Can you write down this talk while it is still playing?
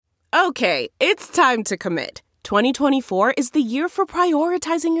Okay, it's time to commit. 2024 is the year for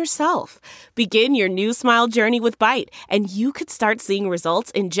prioritizing yourself. Begin your new smile journey with Byte, and you could start seeing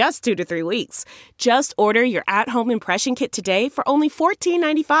results in just 2 to 3 weeks. Just order your at-home impression kit today for only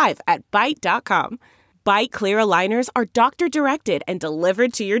 $14.95 at Byte.com. Byte Clear aligners are doctor-directed and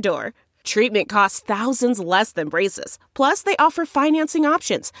delivered to your door. Treatment costs thousands less than braces. Plus, they offer financing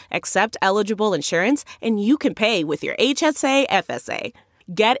options, accept eligible insurance, and you can pay with your HSA FSA.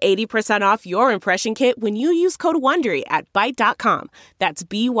 Get 80% off your impression kit when you use code WONDERY at Byte.com. That's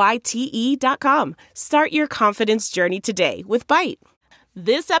BYTE.com. Start your confidence journey today with Byte.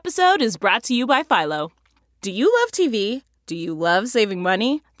 This episode is brought to you by Philo. Do you love TV? Do you love saving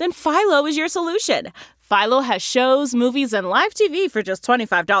money? Then Philo is your solution. Philo has shows, movies, and live TV for just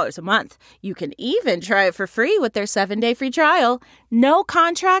 $25 a month. You can even try it for free with their 7-day free trial. No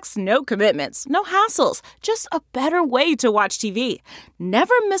contracts, no commitments, no hassles. Just a better way to watch TV.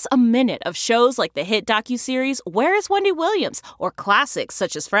 Never miss a minute of shows like the hit docuseries Where is Wendy Williams? Or classics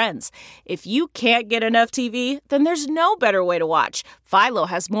such as Friends. If you can't get enough TV, then there's no better way to watch. Philo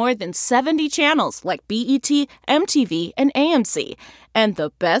has more than 70 channels like BET, MTV, and AMC. And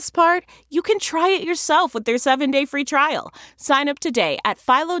the best part? You can try it yourself with their 7-day free trial. Sign up today at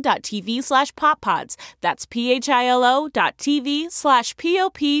philo.tv/poppods. That's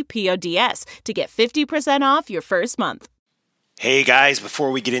philo.tv/POPPODS to get 50% off your first month. Hey guys, before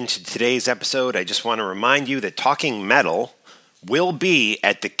we get into today's episode, I just want to remind you that Talking Metal will be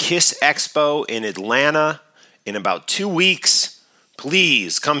at the KISS Expo in Atlanta in about 2 weeks.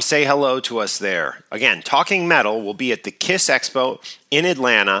 Please come say hello to us there. Again, Talking Metal will be at the KISS Expo in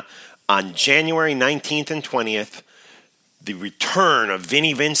Atlanta on January 19th and 20th. The return of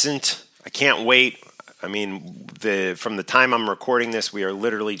Vinnie Vincent. I can't wait. I mean, from the time I'm recording this, we are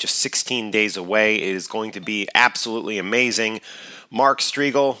literally just 16 days away. It is going to be absolutely amazing. Mark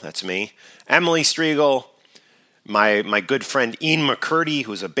Striegel, that's me. Emily Striegel. My good friend Ian McCurdy,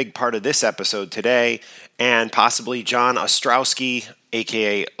 who's a big part of this episode today, and possibly John Ostrowski,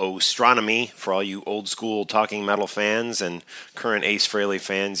 a.k.a. Ostronomy, for all you old school Talking Metal fans and current Ace Frehley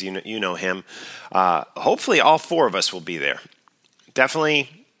fans, you know him. Hopefully all 4 of us will be there.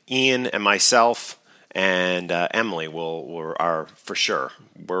 Definitely Ian and myself and Emily are for sure.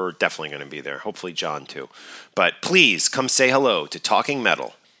 We're definitely going to be there. Hopefully John too. But please come say hello to Talking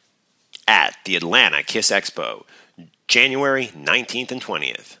Metal at the Atlanta KISS Expo, January 19th and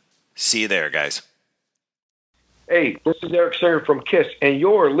 20th. See you there, guys. Hey, this is Eric Singer from KISS, and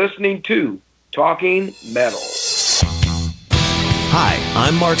you're listening to Talking Metal. Hi,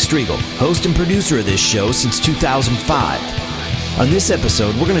 I'm Mark Striegel, host and producer of this show since 2005. On this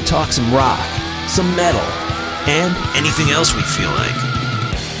episode, we're going to talk some rock, some metal, and anything else we feel like.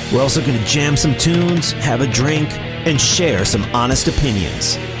 We're also going to jam some tunes, have a drink, and share some honest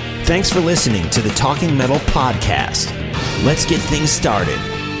opinions. Thanks for listening to the Talking Metal Podcast. Let's get things started.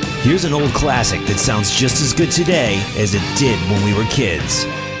 Here's an old classic that sounds just as good today as it did when we were kids.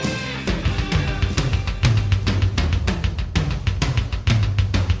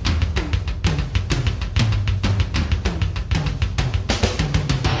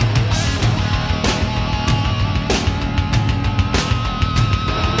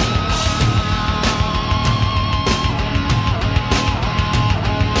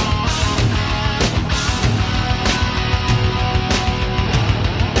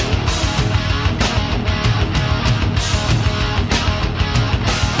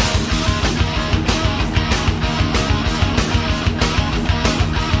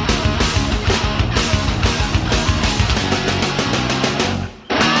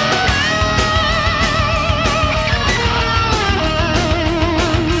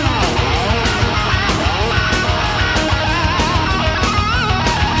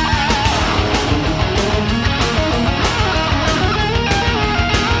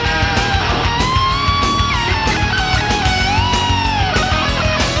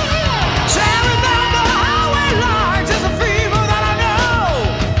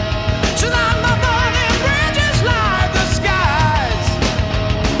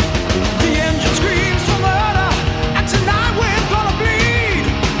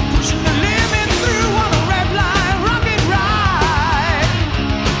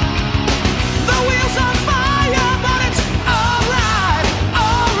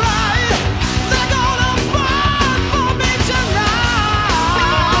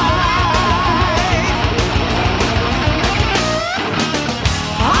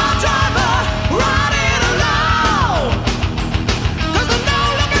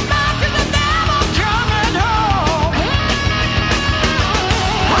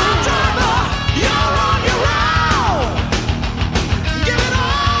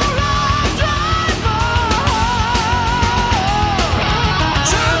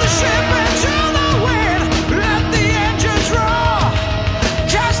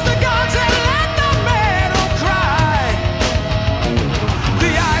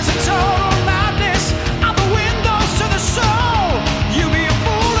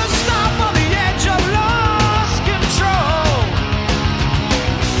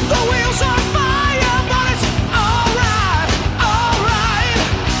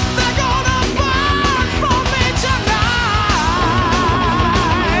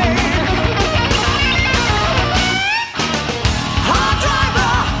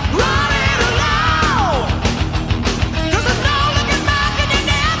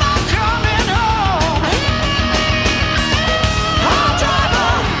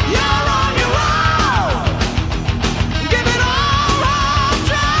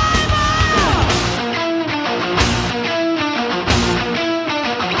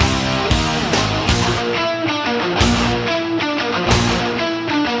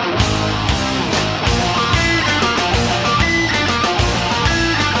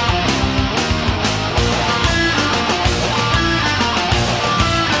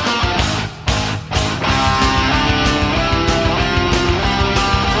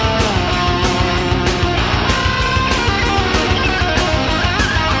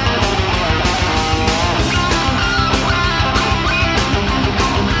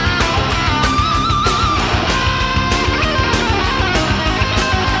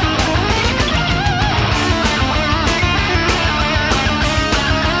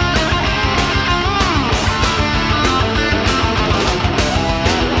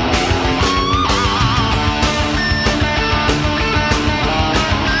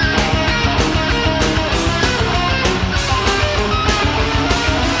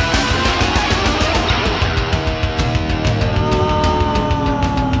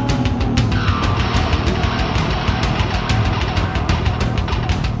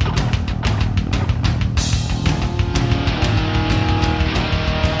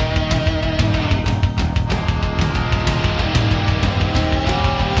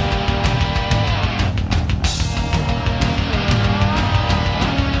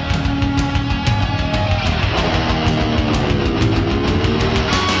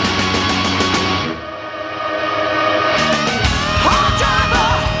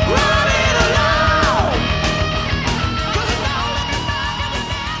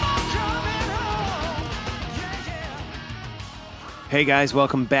 Hey guys,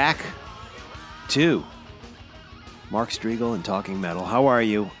 welcome back to Mark Strigl and Talking Metal. How are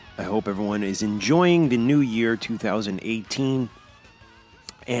you? I hope everyone is enjoying the new year 2018.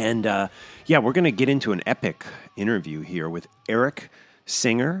 And we're going to get into an epic interview here with Eric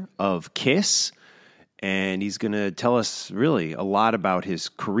Singer of Kiss. And he's going to tell us really a lot about his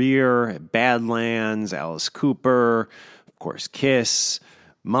career, Badlands, Alice Cooper, of course, Kiss,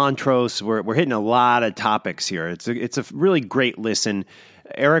 Montrose. We're hitting a lot of topics here. It's a really great listen.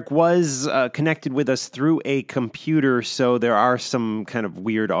 Eric was connected with us through a computer, so there are some kind of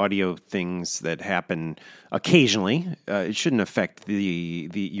weird audio things that happen occasionally. It shouldn't affect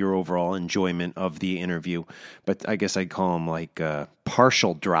your overall enjoyment of the interview, but I guess I'd call them like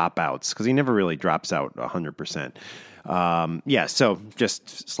partial dropouts, because he never really drops out 100%. So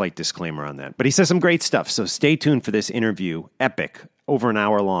just slight disclaimer on that. But he says some great stuff, so stay tuned for this interview, epic, over an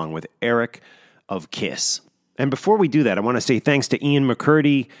hour long, with Eric of Kiss. And before we do that, I want to say thanks to Ian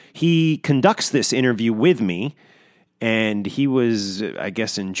McCurdy. He conducts this interview with me, and he was, I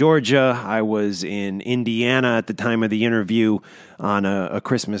guess, in Georgia. I was in Indiana at the time of the interview on a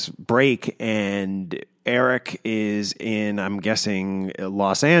Christmas break, and Eric is in, I'm guessing,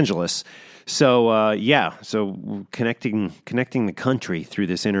 Los Angeles. So, so connecting the country through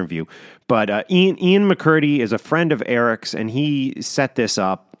this interview. But Ian McCurdy is a friend of Eric's, and he set this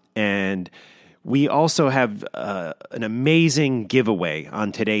up, and we also have an amazing giveaway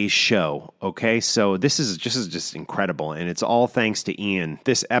on today's show, okay? So this is just incredible, and it's all thanks to Ian.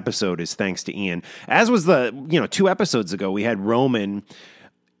 This episode is thanks to Ian. As was 2 episodes ago, we had Roman,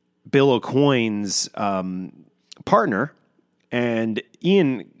 Bill Aucoin's partner, and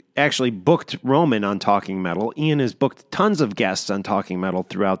Ian actually booked Roman on Talking Metal. Ian has booked tons of guests on Talking Metal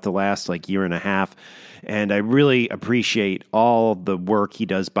throughout the last year and a half, and I really appreciate all the work he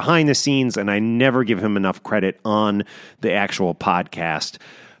does behind the scenes, and I never give him enough credit on the actual podcast.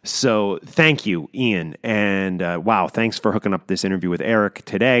 So thank you, Ian, and thanks for hooking up this interview with Eric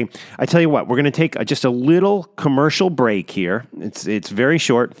today. I tell you what, we're going to take just a little commercial break here. It's very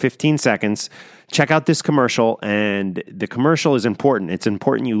short, 15 seconds. Check out this commercial, and the commercial is important. It's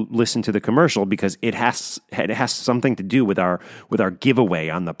important you listen to the commercial because it has something to do with our giveaway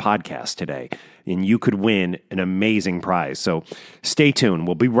on the podcast today, and you could win an amazing prize. So stay tuned.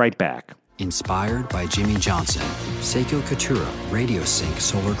 We'll be right back. Inspired by Jimmy Johnson, Seiko Katura Radio Sync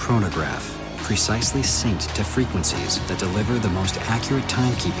Solar Chronograph, precisely synced to frequencies that deliver the most accurate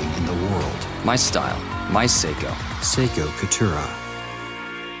timekeeping in the world. My style, my Seiko. Seiko Katura.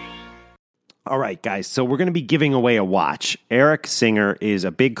 All right, guys, so we're going to be giving away a watch. Eric Singer is a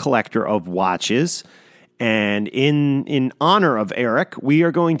big collector of watches, and in honor of Eric, we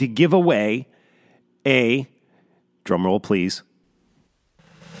are going to give away a, drumroll please,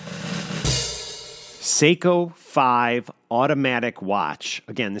 Seiko 5 automatic watch.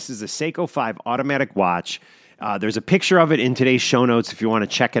 Again, this is a Seiko 5 automatic watch. There's a picture of it in today's show notes if you want to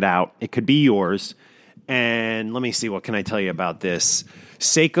check it out. It could be yours. And let me see, what can I tell you about this?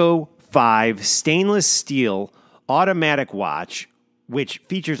 Seiko 5 stainless steel automatic watch, which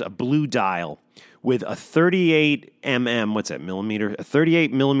features a blue dial with a 38 millimeter? A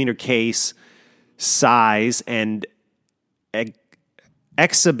 38 millimeter case size and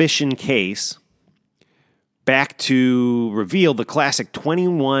exhibition case, back to reveal the classic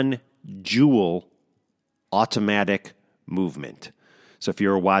 21 jewel automatic movement. So if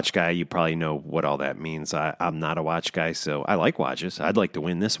you're a watch guy, you probably know what all that means. I'm not a watch guy, so I like watches. I'd like to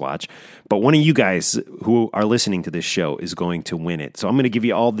win this watch. But one of you guys who are listening to this show is going to win it. So I'm going to give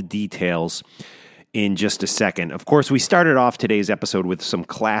you all the details in just a second. Of course, we started off today's episode with some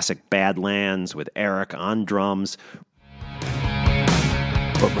classic Badlands with Eric on drums.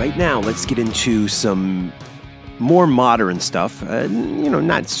 But right now, let's get into some more modern stuff.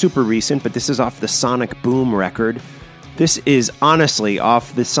 Not super recent, but this is off the Sonic Boom record. This is honestly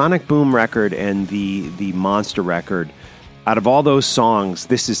off the Sonic Boom record and the Monster record. Out of all those songs,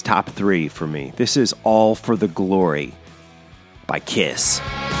 this is top 3 for me. This is All for the Glory by Kiss.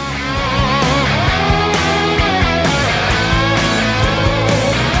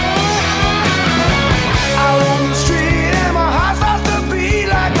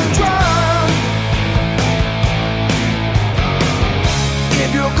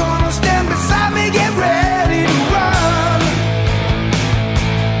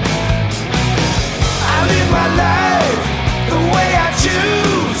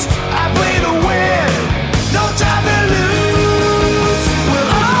 I play to win, no time to lose. We'll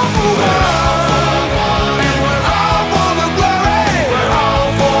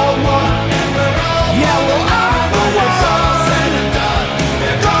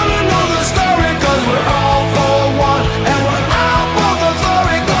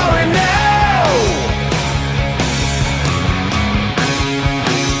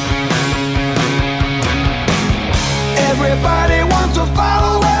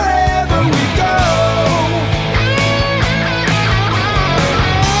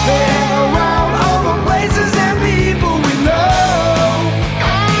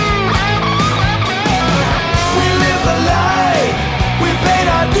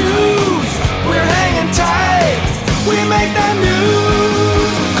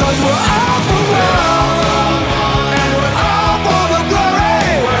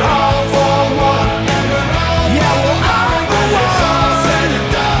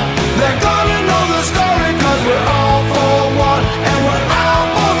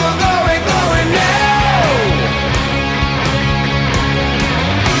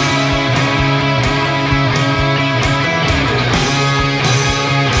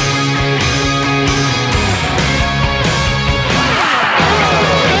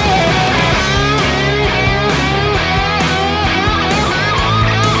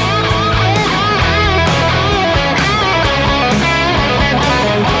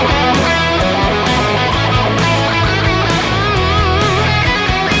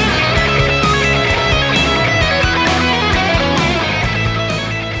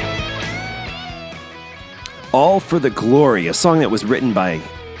All for the Glory, a song that was written by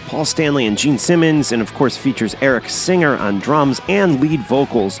Paul Stanley and Gene Simmons, and of course features Eric Singer on drums and lead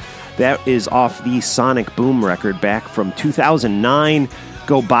vocals. That is off the Sonic Boom record back from 2009.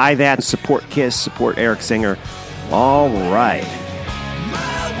 Go buy that, support Kiss, support Eric Singer. All right.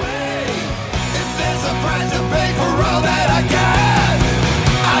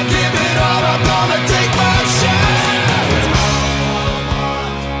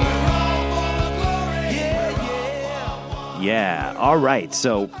 Yeah, all right.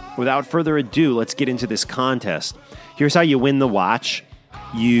 So without further ado, let's get into this contest. Here's how you win the watch.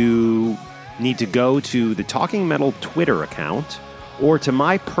 You need to go to the Talking Metal Twitter account or to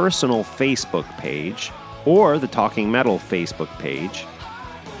my personal Facebook page or the Talking Metal Facebook page,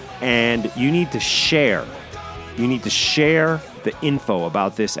 and you need to share. You need to share the info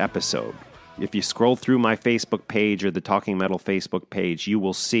about this episode. If you scroll through my Facebook page or the Talking Metal Facebook page, you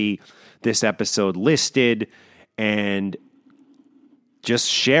will see this episode listed, and just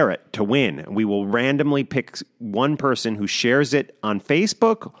share it to win. We will randomly pick one person who shares it on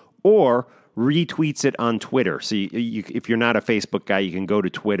Facebook or retweets it on Twitter. So if you're not a Facebook guy, you can go to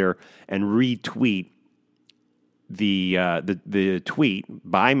Twitter and retweet the tweet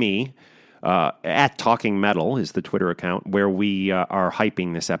by me at Talking Metal is the Twitter account where we are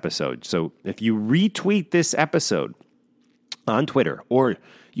hyping this episode. So if you retweet this episode on Twitter or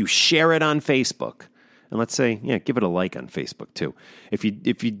you share it on Facebook, and let's say, give it a like on Facebook too. If you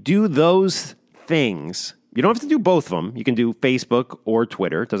do those things, you don't have to do both of them. You can do Facebook or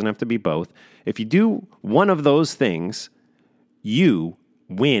Twitter. It doesn't have to be both. If you do one of those things, you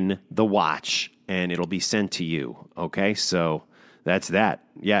win the watch, and it'll be sent to you. Okay, so that's that.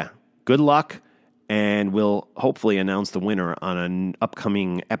 Yeah, good luck, and we'll hopefully announce the winner on an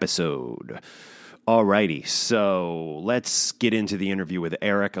upcoming episode. Alrighty, so let's get into the interview with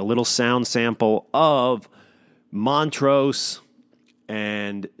Eric. A little sound sample of Montrose,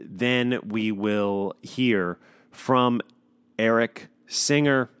 and then we will hear from Eric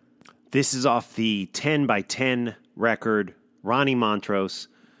Singer. This is off the 10x10 record, Ronnie Montrose,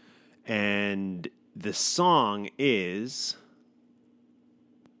 and the song is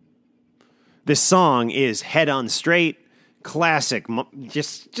Head On Straight. Classic,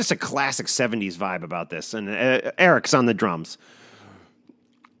 just a classic 70s vibe about this. And Eric's on the drums.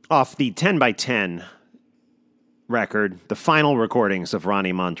 Off the 10x10 record, the final recordings of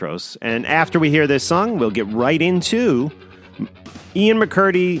Ronnie Montrose. And after we hear this song, we'll get right into Ian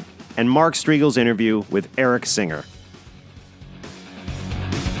McCurdy and Mark Striegel's interview with Eric Singer.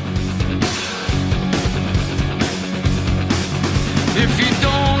 If you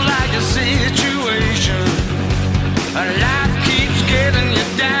don't like the situation, life keeps getting you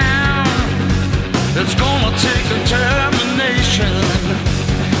down. It's gonna take determination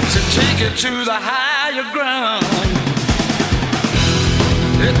to take you to the higher ground.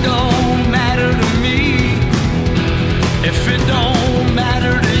 It don't matter to me if it don't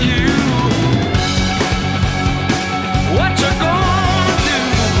matter to you. What you gonna do?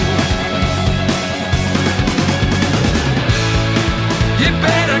 You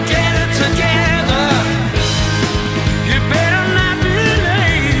better get it together. You better not be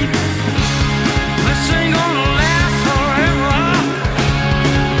late. This ain't gonna last forever.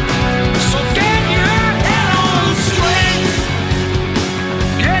 So get your head on straight.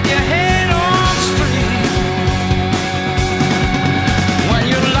 Get your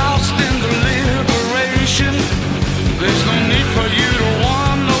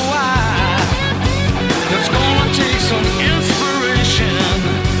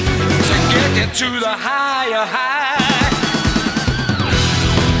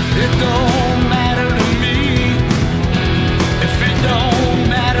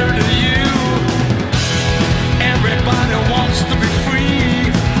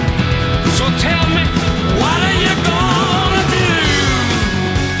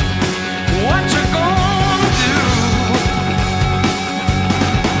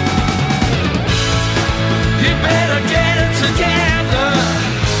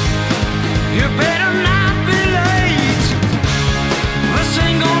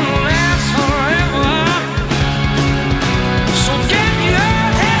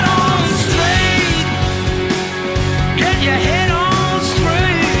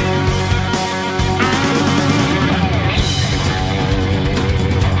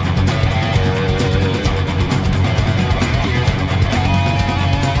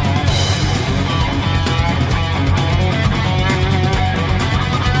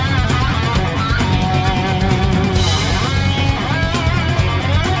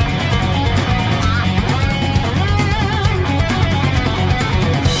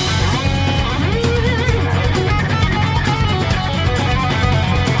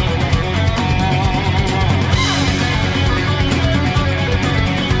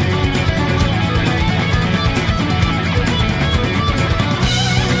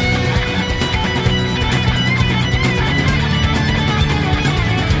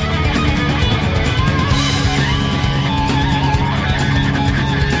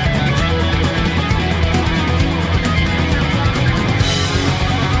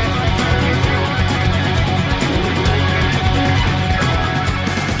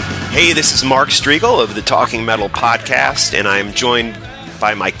Hey, this is Mark Striegel of the Talking Metal podcast, and I'm joined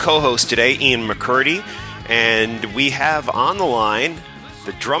by my co-host today, Ian McCurdy, and we have on the line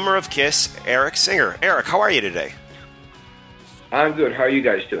the drummer of Kiss, Eric Singer. Eric, how are you today? I'm good. How are you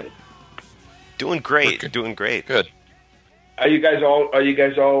guys doing? Doing great. Doing great. Good. Are you guys all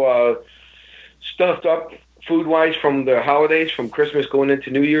stuffed up food-wise from the holidays, from Christmas going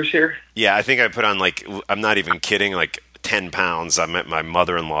into New Year's here? Yeah, I think I put on, like, I'm not even kidding, like 10 pounds. I'm at my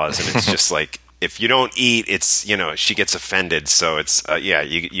mother-in-law's, and it's just like, if you don't eat, it's, you know, she gets offended. So it's,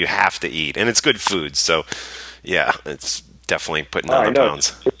 you have to eat. And it's good food. So, yeah, it's definitely putting on the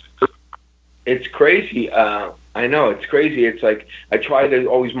pounds. It's crazy. I know, it's crazy. It's like, I try to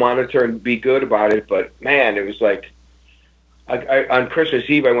always monitor and be good about it, but, man, it was like, on Christmas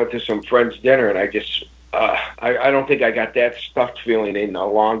Eve, I went to some friend's dinner, and I just, I don't think I got that stuffed feeling in a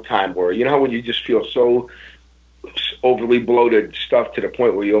long time, where, you know how when you just feel so overly bloated, stuffed to the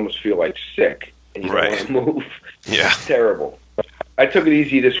point where you almost feel like sick and you don't want to move. Yeah. It's terrible. I took it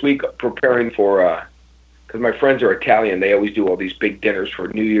easy this week preparing for, because my friends are Italian. They always do all these big dinners for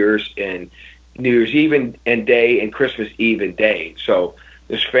New Year's and New Year's Eve and day and Christmas Eve and day. So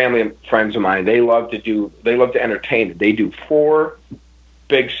this family and friends of mine, they love to entertain. They do 4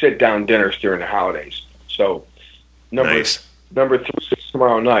 big sit-down dinners during the holidays. So number 3 is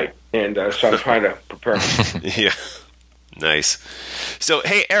tomorrow night. And so I'm trying to prepare. Yeah, nice. So,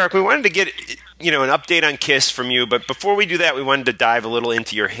 hey, Eric, we wanted to get, an update on Kiss from you. But before we do that, we wanted to dive a little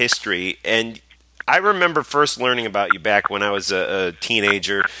into your history. And I remember first learning about you back when I was a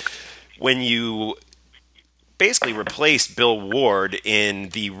teenager, when you basically replaced Bill Ward in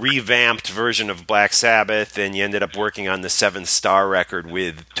the revamped version of Black Sabbath, and you ended up working on the Seventh Star record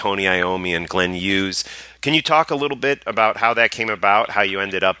with Tony Iommi and Glenn Hughes. Can you talk a little bit about how that came about, how you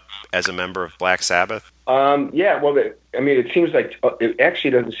ended up as a member of Black Sabbath? Yeah, well, it seems like it actually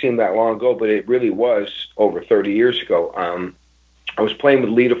doesn't seem that long ago, but it really was over 30 years ago. I was playing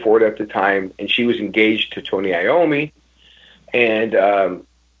with Lita Ford at the time, and she was engaged to Tony Iommi, and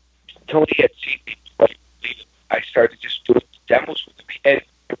Tony had seen me play Lita. I started just doing demos with him, and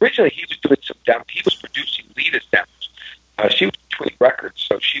originally he was doing some demos. He was producing Lita's demos. She was between records,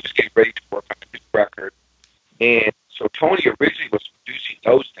 so she was getting ready to work on a new record, and so Tony originally was producing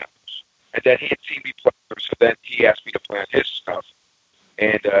those demos. And then he had seen me play her, so then he asked me to play on his stuff.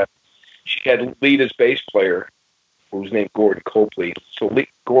 And she had Lita's bass player, who was named Gordon Copley. So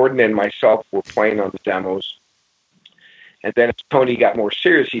Gordon and myself were playing on the demos. And then as Tony got more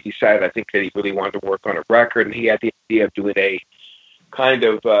serious, he decided, I think, that he really wanted to work on a record. And he had the idea of doing a kind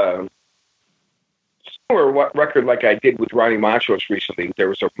of similar record like I did with Ronnie Montrose recently. There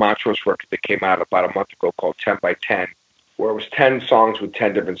was a Montrose record that came out about a month ago called 10 by 10. Where it was 10 songs with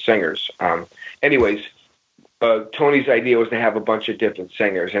 10 different singers. Tony's idea was to have a bunch of different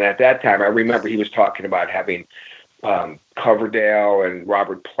singers. And at that time, I remember he was talking about having Coverdale and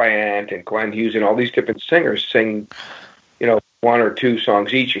Robert Plant and Glenn Hughes and all these different singers sing, 1 or 2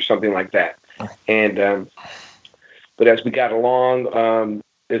 songs each or something like that. And but as we got along,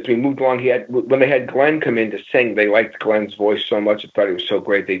 as we moved along, when they had Glenn come in to sing, they liked Glenn's voice so much and thought he was so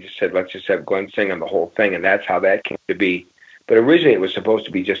great, they just said, let's just have Glenn sing on the whole thing, and that's how that came to be. But originally it was supposed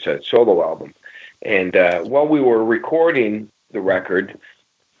to be just a solo album. And while we were recording the record,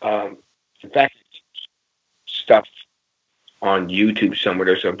 in fact, stuff on YouTube somewhere,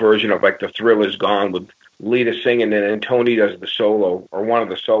 there's a version of like The Thrill Is Gone with Lita singing, and then Tony does the solo, or one of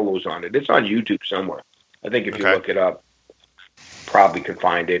the solos on it. It's on YouTube somewhere. I think if you look it up, probably can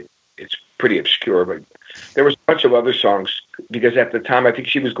find it. It's pretty obscure, but there was a bunch of other songs, because at the time I think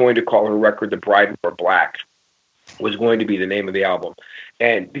she was going to call her record The Bride Wore Black, was going to be the name of the album,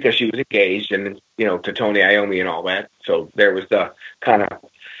 and because she was engaged and to Tony Iommi and all that, so there was the kind of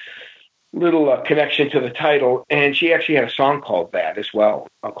little connection to the title. And she actually had a song called that as well,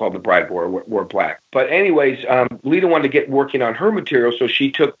 called The Bride Wore Black. But anyways, Lita wanted to get working on her material, so she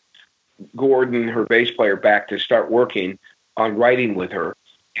took Gordon, her bass player, back to start working on writing with her,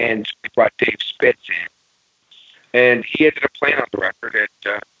 and we brought Dave Spitz in, and he ended up playing on the record. And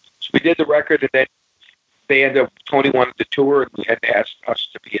so we did the record, and then they ended up, Tony wanted to tour, and we had to ask us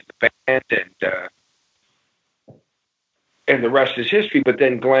to be in the band, and the rest is history. But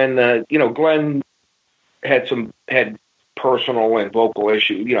then Glenn, Glenn had personal and vocal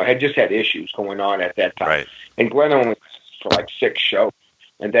issues, had just had issues going on at that time, right. And Glenn only for like 6 shows,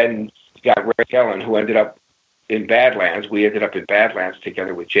 and then we got Ray Gillen, who ended up in Badlands. We ended up in Badlands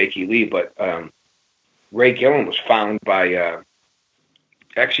together with Jakey Lee, but Ray Gillen was found by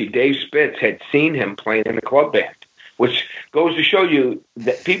actually Dave Spitz had seen him playing in a club band, which goes to show you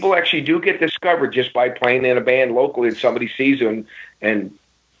that people actually do get discovered just by playing in a band locally, and somebody sees them and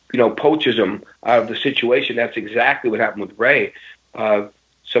poaches him out of the situation. That's exactly what happened with Ray.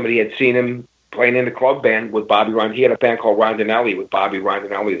 Somebody had seen him playing in the club band with Bobby Rondinelli. He had a band called Rondinelli with Bobby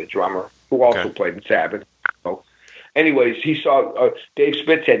Rondinelli, the drummer, who also played in Sabbath. So, anyways, he saw Dave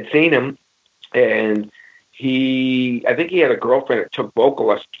Spitz had seen him, and I think he had a girlfriend that took vocal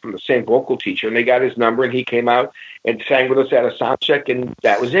lessons from the same vocal teacher, and they got his number, and he came out and sang with us at a sound check, and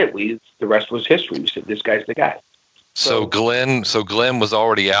that was it. The rest was history. We said, this guy's the guy. So Glenn was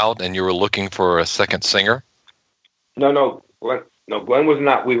already out, and you were looking for a second singer? No, Glenn was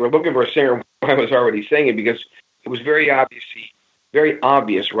not. We were looking for a singer. Glenn was already singing because it was very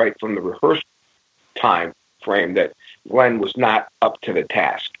obvious right from the rehearsal time frame that Glenn was not up to the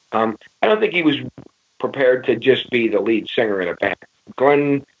task. I don't think he was prepared to just be the lead singer in a band.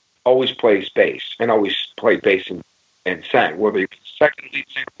 Glenn always plays bass and always played bass and sang. Whether he was second lead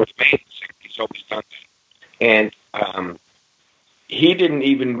singer or main singer, he's always done that. And he didn't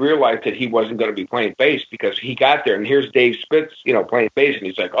even realize that he wasn't going to be playing bass because he got there and here's Dave Spitz, playing bass, and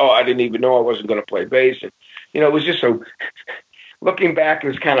he's like, "Oh, I didn't even know I wasn't going to play bass." And it was just so. Looking back,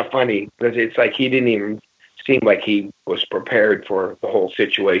 it's kind of funny because it's like he didn't even seem like he was prepared for the whole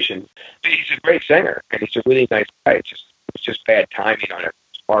situation. But he's a great singer and he's a really nice guy. It was just bad timing on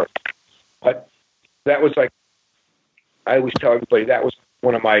his part. But that was like, I always tell everybody that was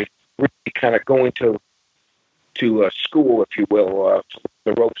one of my really kind of going to school, if you will,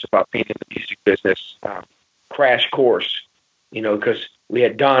 the ropes about being in the music business, crash course, because we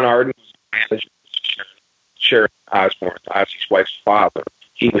had Don Arden, manager, Sharon Osbourne, Ozzy's wife's father.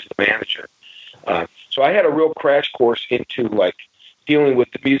 He was the manager. So I had a real crash course into like dealing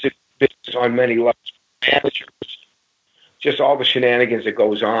with the music business on many levels, managers, just all the shenanigans that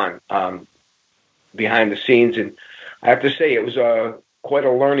goes on behind the scenes. And I have to say it was quite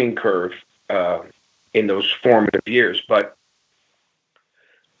a learning curve in those formative years. But,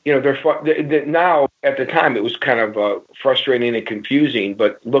 now at the time it was kind of frustrating and confusing,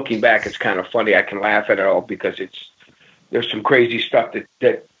 but looking back, it's kind of funny. I can laugh at it all because there's some crazy stuff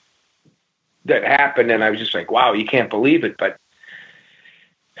that happened, and I was just like, wow, you can't believe it, but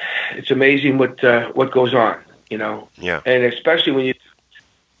it's amazing what goes on, Yeah. And especially when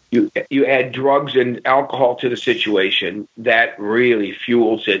you add drugs and alcohol to the situation, that really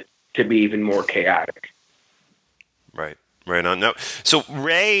fuels it to be even more chaotic. Right on. No, so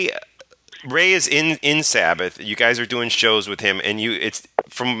Ray is in Sabbath. You guys are doing shows with him, and it's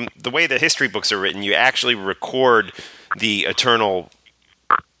from the way the history books are written, you actually record the Eternal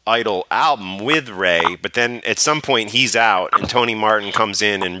Idol album with Ray, but then at some point he's out, and Tony Martin comes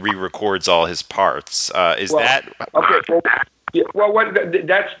in and re-records all his parts. That okay? Well,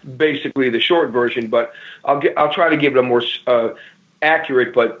 that's basically the short version, but I'll try to give it a more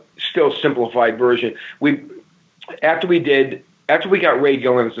accurate but still simplified version. After we got Ray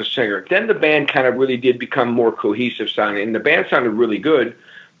Gillen as a singer, then the band kind of really did become more cohesive sounding, and the band sounded really good.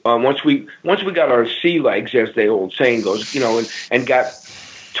 Once we got our sea legs, as the old saying goes, and got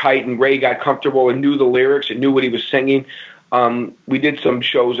tight, and Ray got comfortable and knew the lyrics and knew what he was singing. We did some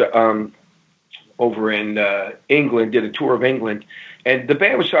shows over in England, did a tour of England, and the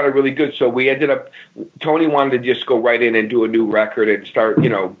band was sounded really good. So we ended up, Tony wanted to just go right in and do a new record and start,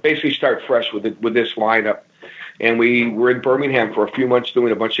 basically start fresh with this lineup. And we were in Birmingham for a few months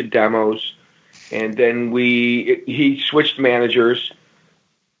doing a bunch of demos, and then he switched managers.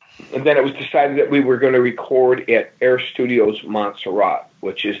 And then it was decided that we were going to record at Air Studios Montserrat,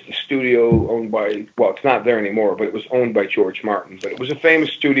 which is the studio owned by, well, it's not there anymore, but it was owned by George Martin. But it was a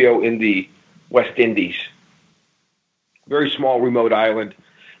famous studio in the West Indies. Very small, remote island,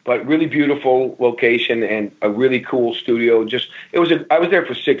 but really beautiful location and a really cool studio. I was there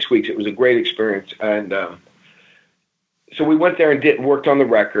for 6 weeks. It was a great experience. And so we went there and worked on the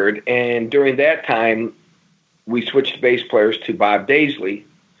record. And during that time, we switched bass players to Bob Daisley.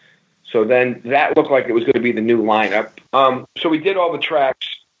 So then that looked like it was going to be the new lineup. So we did all the tracks,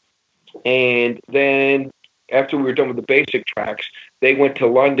 and then after we were done with the basic tracks, they went to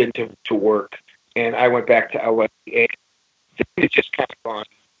London to work, and I went back to LA. And it just kind of gone.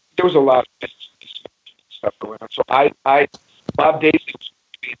 There was a lot of stuff going on. So Bob Daisley was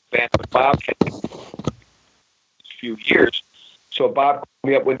in the band, but Bob had a few years. So Bob called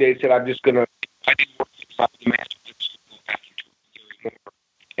me up one day and said, I didn't work with the master.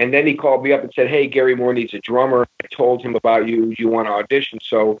 And then he called me up and said, hey, Gary Moore needs a drummer. I told him about you. You want to audition?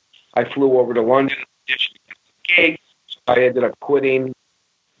 So I flew over to London, auditioned for the gig. So I ended up quitting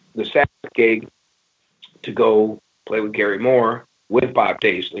the Sabbath gig to go play with Gary Moore with Bob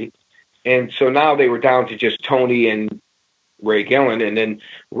Daisley. And so now they were down to just Tony and Ray Gillen. And then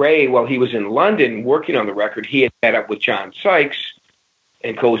Ray, while he was in London working on the record, he had met up with John Sykes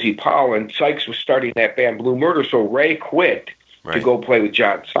and Cozy Powell, and Sykes was starting that band Blue Murder, so Ray quit to go play with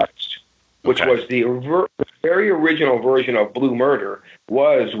John Sykes, which was the very original version of Blue Murder,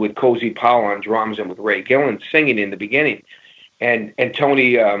 was with Cozy Powell on drums and with Ray Gillen singing in the beginning, and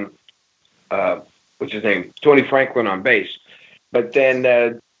Tony, what's his name, Tony Franklin on bass. But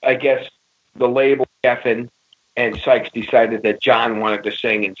then I guess the label, Geffen, and Sykes decided that John wanted to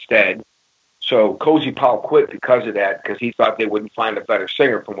sing instead. So Cozy Powell quit because of that, because he thought they wouldn't find a better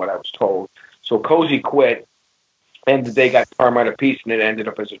singer, from what I was told. So Cozy quit, and they got Carmine Peace, and it ended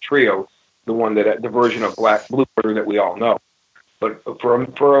up as a trio, the version of Blue Murder that we all know. But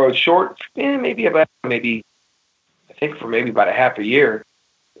for a short, maybe about a half a year,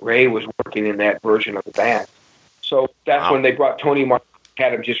 Ray was working in that version of the band. So that's when they brought Tony Martin,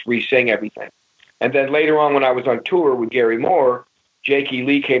 had him just re-sing everything. And then later on, when I was on tour with Gary Moore, Jake E.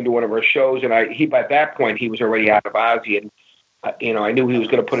 Lee came to one of our shows, and he by that point he was already out of Ozzy, and I knew he was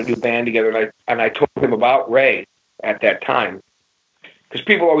going to put a new band together, and I told him about Ray at that time, because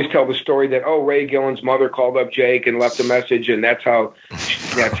people always tell the story that Ray Gillen's mother called up Jake and left a message, and that's how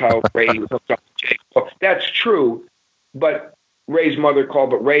Ray was hooked up with Jake. Well, that's true, but Ray's mother called,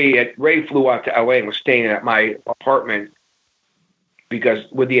 but Ray flew out to L.A. and was staying at my apartment, because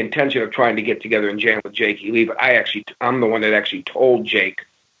with the intention of trying to get together and jam with Jake E. Lee. But I'm the one that actually told Jake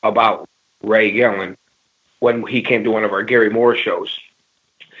about Ray Gillen when he came to one of our Gary Moore shows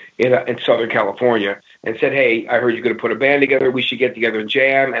in Southern California, and said, hey, I heard you're going to put a band together. We should get together and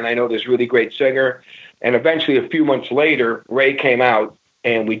jam. And I know this really great singer. And eventually, a few months later, Ray came out,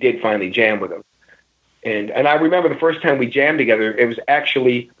 and we did finally jam with him. And I remember the first time we jammed together, it was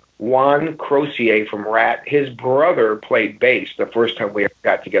actually Juan Crocier from Rat. His brother played bass the first time we ever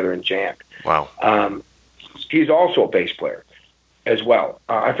got together and jammed. Wow. He's also a bass player as well.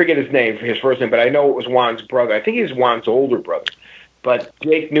 I forget his first name, but I know it was Juan's brother. I think he's Juan's older brother. But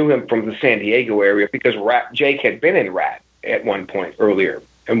Jake knew him from the San Diego area, because Jake had been in Rat at one point earlier,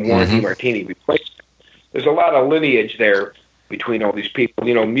 and Warren DeMartini replaced him. There's a lot of lineage there between all these people.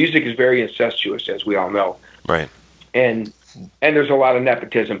 Music is very incestuous, as we all know. Right. And there's a lot of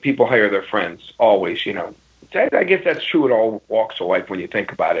nepotism. People hire their friends, always, I guess that's true in all walks of life when you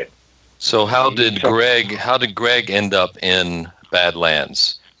think about it. So how did Greg end up in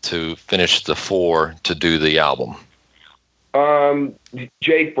Badlands to finish the 4 to do the album?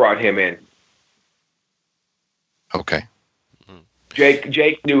 Jake brought him in. Okay.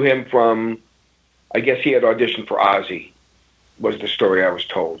 Jake knew him from, I guess he had auditioned for Ozzy, was the story I was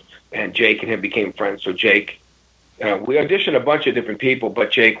told. And Jake and him became friends. So Jake, we auditioned a bunch of different people, but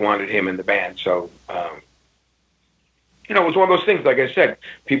Jake wanted him in the band. So, it was one of those things, like I said,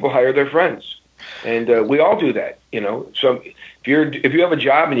 people hire their friends. And we all do that, So if you have a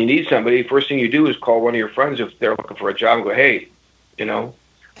job and you need somebody, first thing you do is call one of your friends if they're looking for a job and go, hey,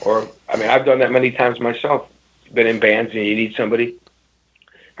 I've done that many times myself. Been in bands and you need somebody.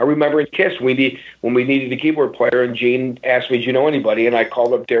 I remember in Kiss, when we needed a keyboard player, and Gene asked me, do you know anybody? And I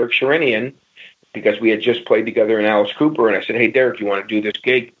called up Derek Sherinian, because we had just played together in Alice Cooper, and I said, hey, Derek, you want to do this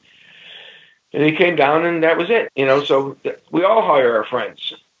gig? And he came down, and that was it. So we all hire our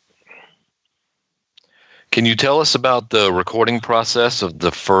friends. Can you tell us about the recording process of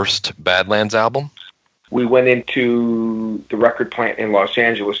the first Badlands album? We went into the record plant in Los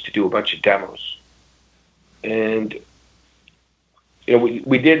Angeles to do a bunch of demos. And,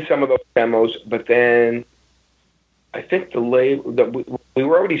 we did some of those demos, but then I think the label that we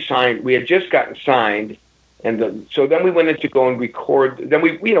were already signed. We had just gotten signed, and so then we went in to go and record. Then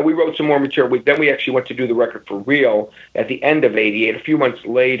we wrote some more material. Then we actually went to do the record for real at the end of '88. A few months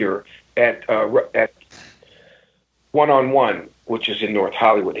later at One on One, which is in North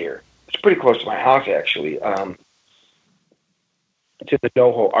Hollywood here. It's pretty close to my house, actually. It's in the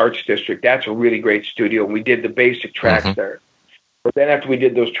NoHo Arts District. That's a really great studio. We did the basic tracks there. But then after we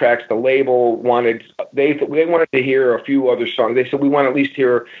did those tracks, the label wanted to hear a few other songs. They said, we want to at least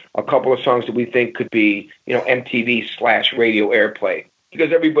hear a couple of songs that we think could be, MTV/radio airplay.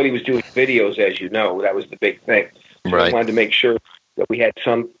 Because everybody was doing videos, as you know. That was the big thing. So right. We wanted to make sure that we had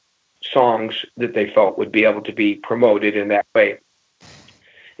some songs that they felt would be able to be promoted in that way.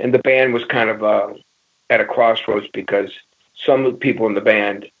 And the band was kind of at a crossroads, because some of the people in the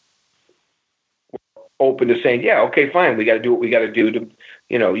band were open to saying, yeah, okay, fine, we got to do what we got to do to,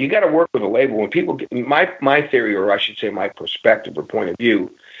 you got to work with a label. When people my theory, or I should say my perspective or point of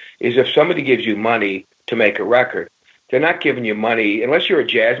view, is if somebody gives you money to make a record, they're not giving you money, unless you're a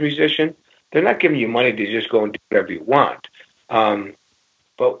jazz musician, they're not giving you money to just go and do whatever you want.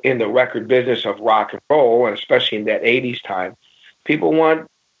 But in the record business of rock and roll, and especially in that 80s time, people want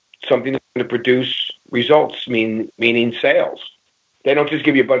something to produce results, meaning sales. They don't just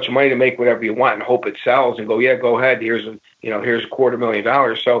give you a bunch of money to make whatever you want and hope it sells and go, yeah, go ahead. Here's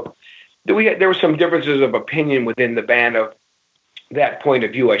 $250,000. So there were some differences of opinion within the band of that point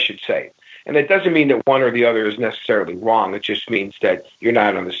of view, I should say. And it doesn't mean that one or the other is necessarily wrong. It just means that you're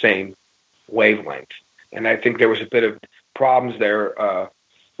not on the same wavelength. And I think there was a bit of problems there.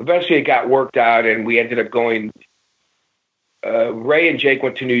 Eventually it got worked out, and we ended up going. Ray and Jake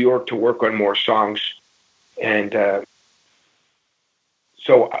went to New York to work on more songs. And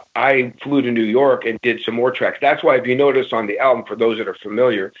so I flew to New York and did some more tracks. That's why if you notice on the album, for those that are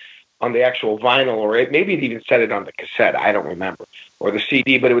familiar, on the actual vinyl, or maybe it even said it on the cassette, I don't remember, or the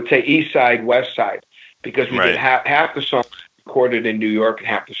CD, but it would say East Side, West Side, because we did half the songs recorded in New York and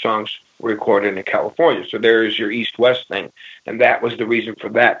half the songs were recorded in California. So there's your East-West thing. And that was the reason for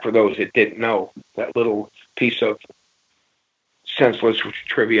that, for those that didn't know, that little piece of senseless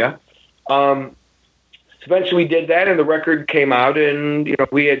trivia. Eventually we did that, and the record came out, and,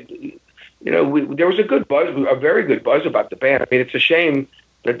 we had, there was a good buzz, a very good buzz about the band. I mean, it's a shame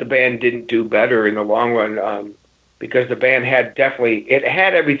that the band didn't do better in the long run, because the band had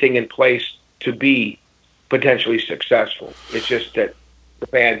everything in place to be potentially successful. It's just that the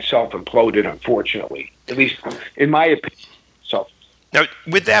band self-imploded, unfortunately, at least in my opinion. Now,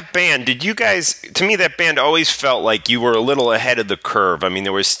 with that band, to me, that band always felt like you were a little ahead of the curve. I mean,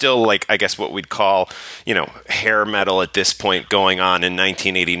 there was still, like, I guess what we'd call, hair metal at this point going on in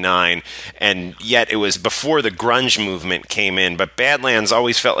 1989, and yet it was before the grunge movement came in. But Badlands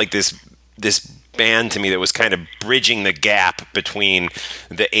always felt like this band to me that was kind of bridging the gap between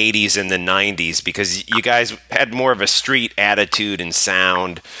the 80s and the 90s, because you guys had more of a street attitude and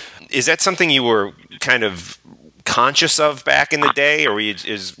sound. Is that something you were kind of conscious of back in the day, or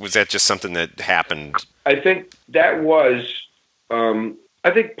was that just something that happened? I think that was,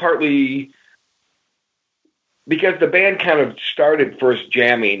 partly because the band kind of started first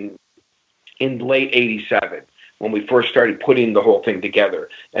jamming in late 87 when we first started putting the whole thing together.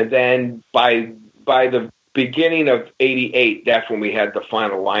 And then by the beginning of 88, that's when we had the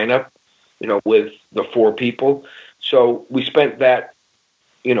final lineup, with the 4 people. So we spent that,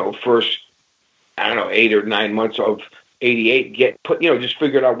 first, 8 or 9 months of 88, just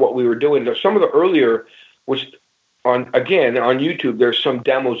figured out what we were doing. Some of the earlier, which on YouTube, there's some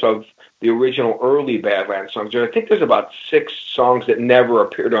demos of the original early Badlands songs. And I think there's about 6 songs that never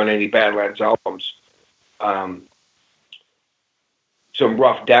appeared on any Badlands albums. Some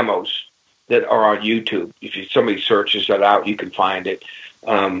rough demos that are on YouTube. If somebody searches that out, you can find it.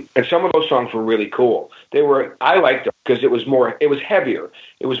 And some of those songs were really cool. I liked them because it was heavier.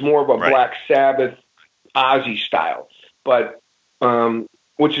 It was more of a Black Sabbath, Ozzy style, but,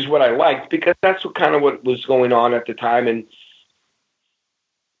 which is what I liked, because that's what was going on at the time.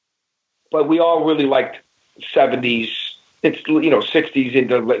 But we all really liked 70s, 60s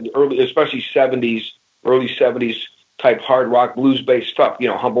into early, especially 70s, early 70s type hard rock, blues-based stuff,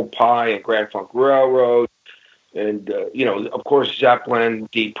 Humble Pie and Grand Funk Railroad, and, of course, Zeppelin,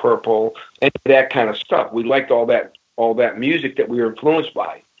 Deep Purple, and that kind of stuff. We liked all that music that we were influenced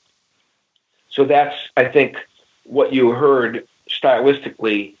by. So that's, I think, what you heard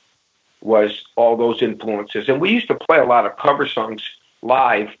stylistically was all those influences. And we used to play a lot of cover songs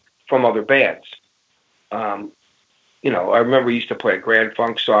live from other bands. I remember we used to play a Grand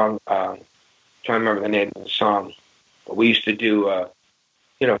Funk song. Trying to remember the name of the song. But we used to do,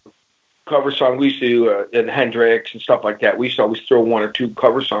 cover song. We used to do in Hendrix and stuff like that. We used to always throw 1 or 2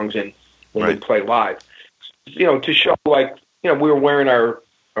 cover songs in when we play live. To show we were wearing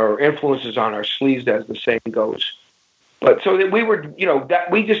our influences on our sleeves, as the saying goes. But so that we were,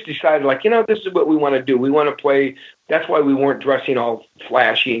 that we just decided, this is what we want to do. We want to play. That's why we weren't dressing all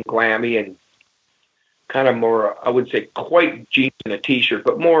flashy and glammy and kind of more, I would say, quite jeans and a t-shirt,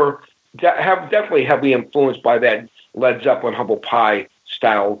 but more definitely heavily influenced by that Led Zeppelin, Humble Pie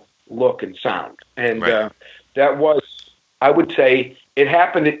style look and sound. And that was, I would say, it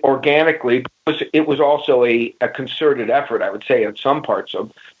happened organically. It was also a concerted effort, I would say, in some parts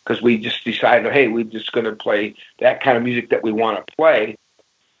of, because we just decided, hey, we're just going to play that kind of music that we want to play.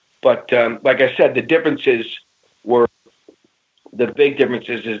 But like I said, the big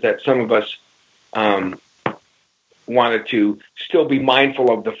differences is that some of us wanted to still be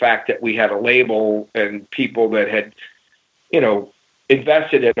mindful of the fact that we had a label and people that had,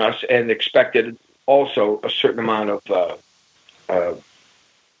 invested in us and expected also a certain amount of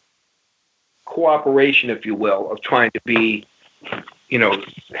cooperation, if you will, of trying to be,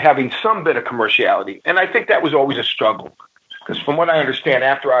 having some bit of commerciality. And I think that was always a struggle, because from what I understand,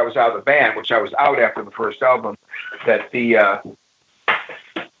 after I was out of the band, which I was out after the first album, that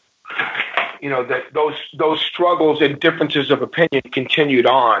that those struggles and differences of opinion continued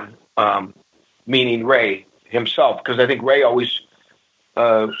on, meaning Ray himself, because I think Ray always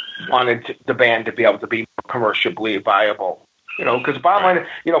wanted the band to be able to be commercially viable. Because bottom line,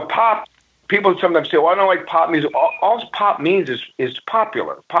 pop. People sometimes say, "Well, I don't like pop music." All pop means is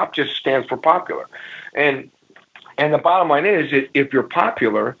popular. Pop just stands for popular, and the bottom line is, if you're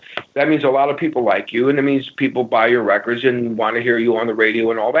popular, that means a lot of people like you, and it means people buy your records and want to hear you on the radio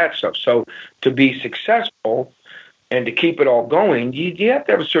and all that stuff. So to be successful and to keep it all going, you have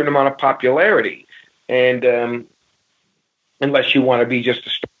to have a certain amount of popularity, and unless you want to be just a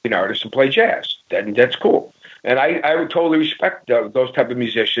starting artist and play jazz, that's cool. And I would totally respect those type of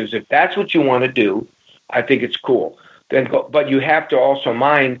musicians. If that's what you want to do, I think it's cool. But you have to also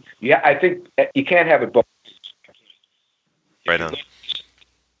mind. Yeah, I think you can't have it both. Right on.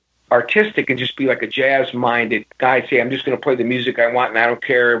 Artistic and just be like a jazz-minded guy. Say, I'm just going to play the music I want, and I don't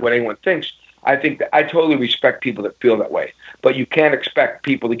care what anyone thinks. I think that I totally respect people that feel that way. But you can't expect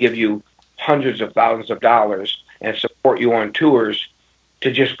people to give you hundreds of thousands of dollars and support you on tours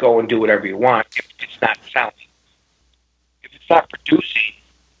to just go and do whatever you want if it's not sounding. If it's not producing,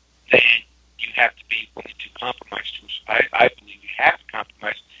 then you have to be willing to compromise. I believe you have to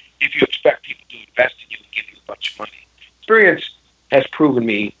compromise if you expect people to invest in you and give you a bunch of money. Experience has proven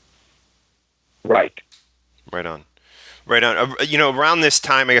me right. Right on. Around this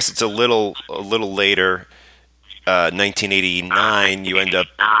time, I guess it's a little later, 1989, you end up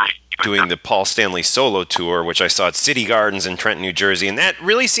doing the Paul Stanley solo tour, which I saw at City Gardens in Trenton, New Jersey. And that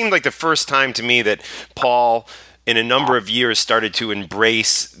really seemed like the first time to me that Paul, in a number of years, started to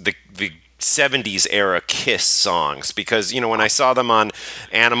embrace the 70s era Kiss songs, because when I saw them on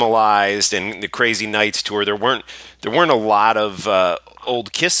Animalized and the Crazy Nights tour, there weren't a lot of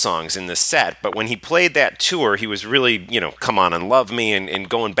old Kiss songs in the set, but when he played that tour, he was really Come On and Love Me and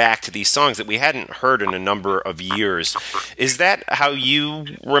going back to these songs that we hadn't heard in a number of years. Is that how you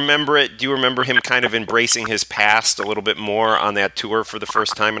remember it? Do you remember him kind of embracing his past a little bit more on that tour for the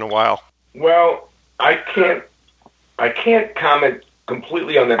first time in a while? Well, I can't comment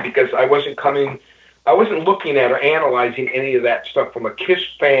completely on that because I wasn't looking at or analyzing any of that stuff from a Kiss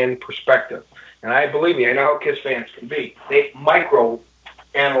fan perspective. And believe me, I know how Kiss fans can be. They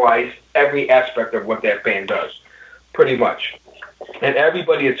micro-analyze every aspect of what that band does, pretty much. And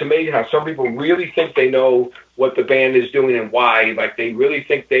everybody, it's amazing how some people really think they know what the band is doing and why. Like, they really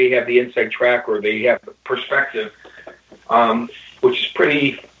think they have the inside track or they have the perspective, which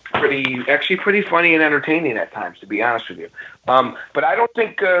is actually pretty funny and entertaining at times, to be honest with you. But I don't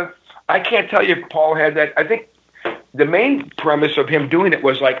think, I can't tell you if Paul had that. I think the main premise of him doing it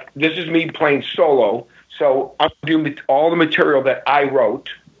was like, this is me playing solo, so I'm doing all the material that I wrote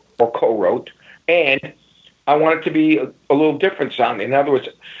or co-wrote, and I want it to be a little different sounding. In other words,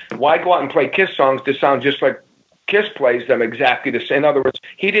 why go out and play Kiss songs to sound just like Kiss plays them exactly the same? In other words,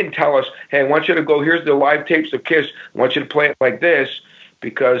 he didn't tell us, hey, I want you to go, here's the live tapes of Kiss, I want you to play it like this,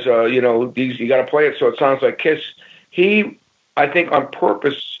 because, you got to play it so it sounds like Kiss. He, I think on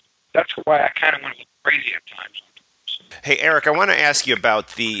purpose, that's why I kind of went crazy at times. Hey, Eric, I want to ask you about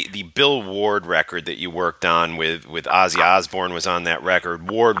the Bill Ward record that you worked on with Ozzy Osbourne was on that record.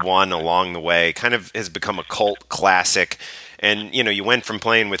 Ward 1 along the way kind of has become a cult classic. And, you went from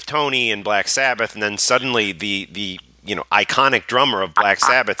playing with Tony and Black Sabbath, and then suddenly the iconic drummer of Black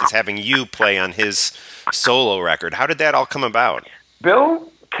Sabbath is having you play on his solo record. How did that all come about? Bill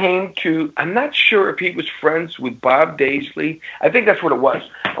came to, I'm not sure if he was friends with Bob Daisley. I think that's what it was.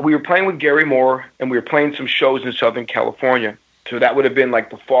 We were playing with Gary Moore, and we were playing some shows in Southern California. So that would have been like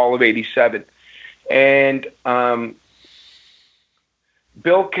the fall of '87. And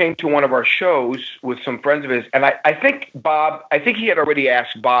Bill came to one of our shows with some friends of his, and I think he had already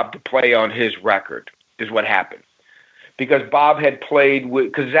asked Bob to play on his record, is what happened. Because Bob had played with,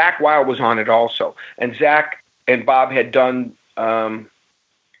 because Zakk Wylde was on it also. And Zakk and Bob had done, trying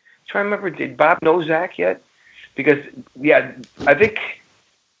to remember, did Bob know Zakk yet? Because, yeah, I think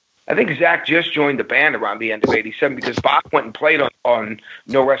Zakk just joined the band around the end of '87 because Bob went and played on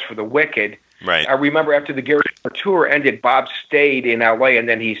No Rest for the Wicked. Right. I remember after the Gary tour ended, Bob stayed in L.A. and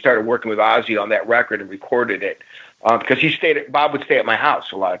then he started working with Ozzy on that record and recorded it because Bob would stay at my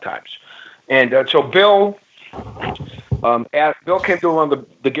house a lot of times. And so Bill came to one of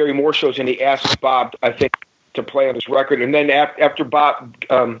the Gary Moore shows and he asked Bob, I think, to play on his record. And then after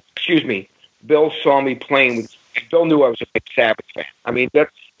Bill saw me playing with, Bill knew I was a big Sabbath fan. I mean, the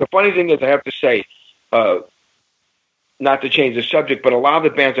funny thing is, I have to say, not to change the subject, but a lot of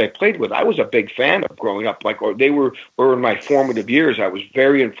the bands I played with, I was a big fan of growing up. Like, they were in my formative years. I was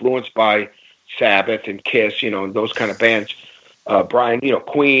very influenced by Sabbath and Kiss, and those kind of bands. Brian,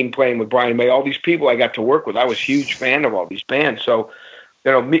 Queen, playing with Brian May, all these people I got to work with. I was a huge fan of all these bands. So,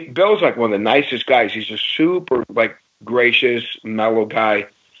 Bill's like one of the nicest guys. He's a super gracious, mellow guy.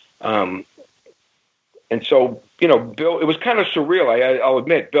 And so, Bill, it was kind of surreal. I'll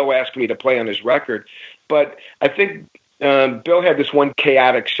admit, Bill asked me to play on his record, but I think Bill had this one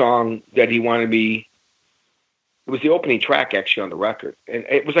chaotic song that he wanted me. It was the opening track actually on the record, and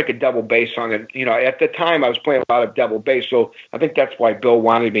it was like a double bass song. And at the time I was playing a lot of double bass, so I think that's why Bill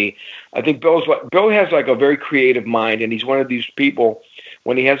wanted me. I think Bill has like a very creative mind, and he's one of these people.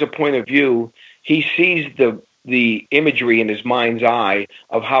 When he has a point of view, he sees the imagery in his mind's eye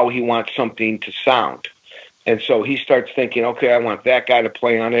of how he wants something to sound. And so he starts thinking, okay, I want that guy to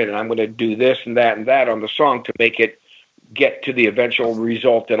play on it, and I'm going to do this and that on the song to make it get to the eventual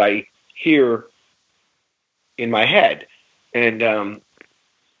result that I hear in my head. And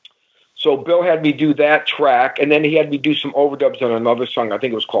so Bill had me do that track, and then he had me do some overdubs on another song. I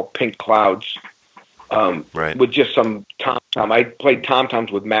think it was called Pink Clouds, with just some tom-tom. I played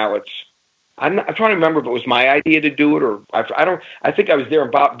tom-toms with mallets. I'm trying to remember if it was my idea to do it, or I think I was there,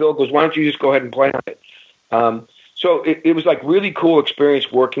 and Bill goes, why don't you just go ahead and play on it? So it was like really cool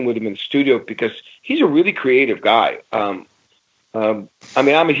experience working with him in the studio, because he's a really creative guy. I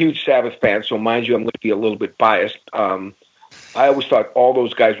mean, I'm a huge Sabbath fan, so mind you, I'm going to be a little bit biased. I always thought all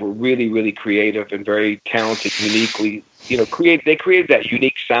those guys were really, really creative and very talented, uniquely, they created that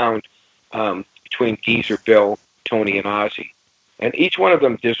unique sound between Geezer, Bill, Tony, and Ozzy. And each one of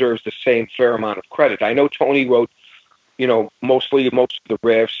them deserves the same fair amount of credit. I know Tony wrote, most of the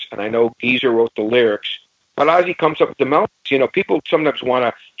riffs, and I know Geezer wrote the lyrics, but Ozzy comes up with the melodies. People sometimes want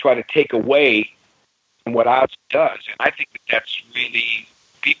to try to take away from what Ozzy does, and I think that's really,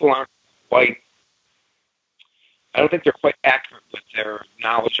 people aren't quite, I don't think they're quite accurate with their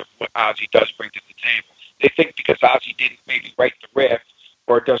knowledge of what Ozzy does bring to the table. They think because Ozzy didn't maybe write the riff,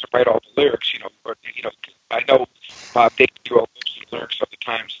 or doesn't write all the lyrics, I know Bob Daisley wrote most of the lyrics of the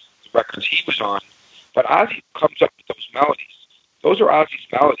times, the records he was on, but Ozzy comes up with those melodies. Those are Ozzy's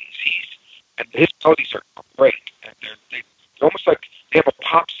melodies. And his melodies are great, and they're almost like they have a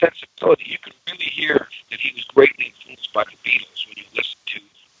pop sensibility. You can really hear that he was greatly influenced by the Beatles when you listen to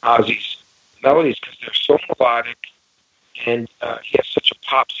Ozzy's melodies, because they're so melodic, and he has such a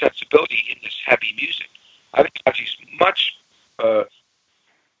pop sensibility in this heavy music. I think Ozzy's much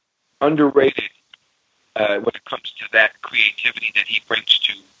underrated when it comes to that creativity that he brings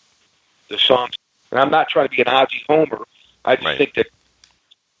to the songs. And I'm not trying to be an Ozzy homer. I just think that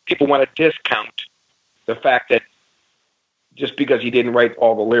people want to discount the fact that just because he didn't write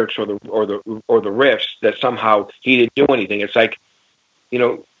all the lyrics or the riffs, that somehow he didn't do anything. It's like,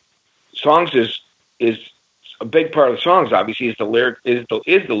 songs is a big part of the songs. Obviously, is the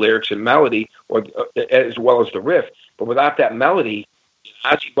lyrics and melody, or as well as the riff. But without that melody,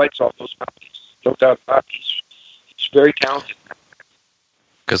 Ozzy writes all those melodies. No doubt about it. He's very talented.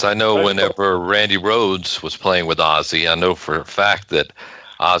 Because I know whenever Randy Rhoads was playing with Ozzy, I know for a fact that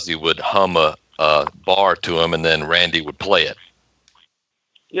Ozzy would hum a bar to him, and then Randy would play it.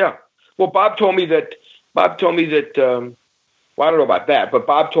 Yeah. Well, Bob told me that. Well, I don't know about that, but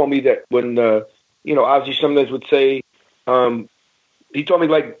Bob told me that when Ozzy sometimes would say, he told me,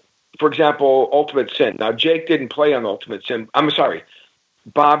 like, for example, Ultimate Sin. Now, Jake didn't play on Ultimate Sin. I'm sorry,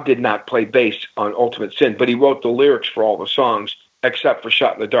 Bob did not play bass on Ultimate Sin, but he wrote the lyrics for all the songs except for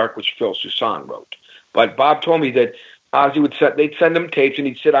Shot in the Dark, which Phil Soussan wrote. But Bob told me that Ozzy they'd send him tapes, and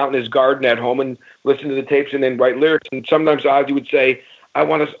he'd sit out in his garden at home and listen to the tapes and then write lyrics. And sometimes Ozzy would say, I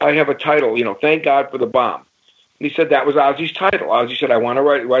have a title, Thank God for the Bomb. And he said that was Ozzy's title. Ozzy said, I want to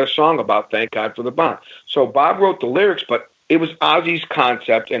write a song about Thank God for the Bomb. So Bob wrote the lyrics, but it was Ozzy's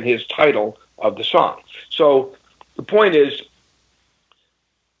concept and his title of the song. So the point is,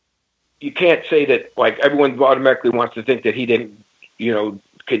 you can't say that, like, everyone automatically wants to think that he didn't,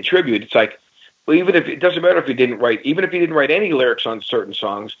 contribute. It's like, well, even if it doesn't matter if he didn't write any lyrics on certain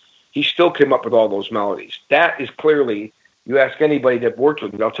songs, he still came up with all those melodies. That is clearly, you ask anybody that worked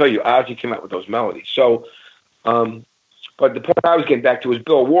with him, they'll tell you Ozzy came up with those melodies. So, but the point I was getting back to was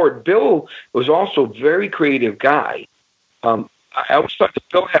Bill Ward. Bill was also a very creative guy. I always thought that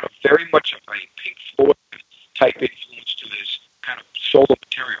Bill had very much of a Pink Floyd type influence to his kind of solo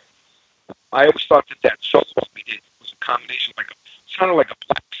material. I always thought that solo he did was a combination, sounded like a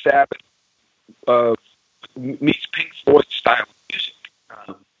Black Sabbath meets Pink Floyd style of music.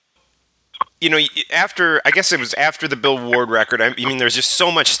 I guess it was after the Bill Ward record. I mean, there's just so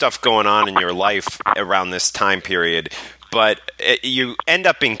much stuff going on in your life around this time period. But you end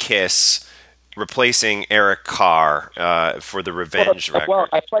up in Kiss, replacing Eric Carr for the Revenge record. Well,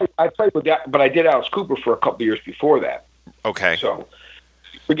 I played with that, but I did Alice Cooper for a couple of years before that. Okay. So,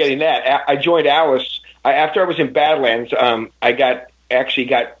 forgetting that, I joined Alice. After I was in Badlands, I got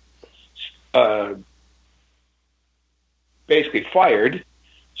basically fired.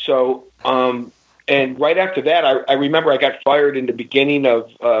 So, and right after that, I remember I got fired in the beginning of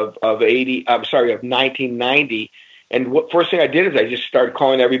 1990. And first thing I did is I just started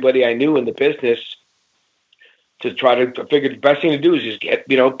calling everybody I knew in the business to try to figure the best thing to do is just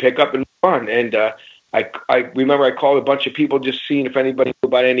pick up and run. And I remember I called a bunch of people just seeing if anybody knew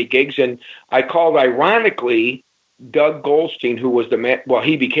about any gigs. And I called, ironically, Doug Goldstein, who was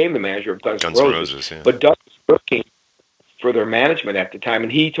he became the manager of Guns N' Roses. Yeah. But Doug was working for their management at the time.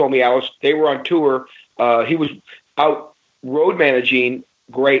 And he told me, Alice, they were on tour. He was out road managing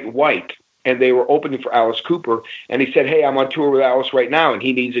Great White, and they were opening for Alice Cooper. And he said, hey, I'm on tour with Alice right now, and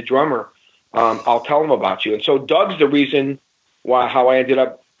he needs a drummer. I'll tell him about you. And so Doug's the reason how I ended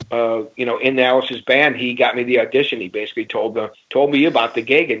up, in Alice's band. He got me the audition. He basically told me about the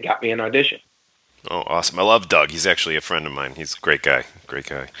gig and got me an audition. Oh, awesome. I love Doug. He's actually a friend of mine. He's a great guy. Great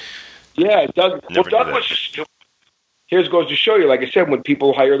guy. Yeah, Doug. Doug was just... Here goes to show you, like I said, when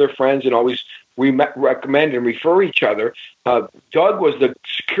people hire their friends and always recommend and refer each other, Doug was the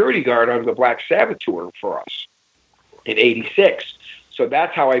security guard on the Black Sabbath tour for us in '86. So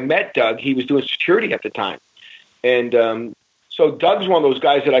that's how I met Doug. He was doing security at the time. And so Doug's one of those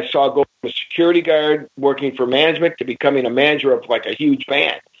guys that I saw go from a security guard working for management to becoming a manager of like a huge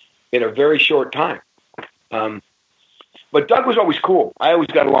band in a very short time. But Doug was always cool. I always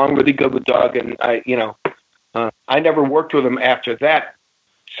got along really good with Doug, and I never worked with him after that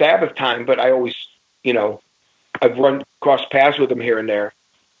Sabbath time, but I always, I've crossed paths with him here and there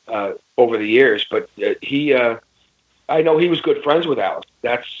over the years. But I know he was good friends with Alice.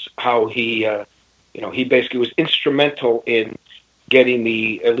 That's how he basically was instrumental in getting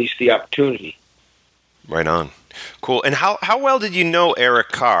me at least the opportunity. Right on. Cool. And how well did you know Eric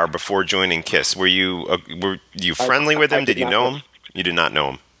Carr before joining Kiss? Were you friendly with him? Did you know him? You did not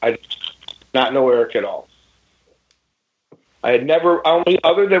know him. I did not know Eric at all. I had never,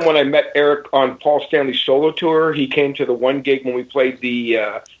 other than when I met Eric on Paul Stanley's solo tour. He came to the one gig when we played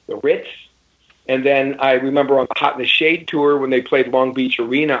the Ritz. And then I remember on the Hot in the Shade tour when they played Long Beach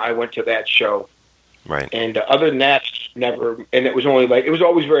Arena, I went to that show. Right. And other than that, never. And it was only like, it was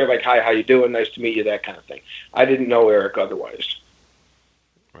always very like, hi, how you doing? Nice to meet you, that kind of thing. I didn't know Eric otherwise.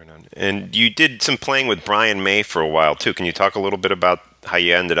 Right on. And you did some playing with Brian May for a while too. Can you talk a little bit about how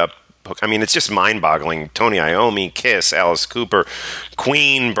you ended up? I mean, it's just mind-boggling. Tony Iommi, Kiss, Alice Cooper,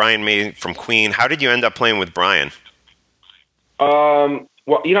 Queen, Brian May from Queen. How did you end up playing with Brian? Well,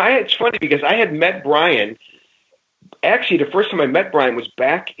 it's funny because I had met Brian. Actually, the first time I met Brian was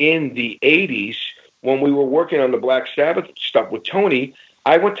back in the 80s when we were working on the Black Sabbath stuff with Tony.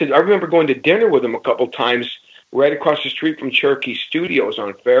 I remember going to dinner with him a couple times right across the street from Cherokee Studios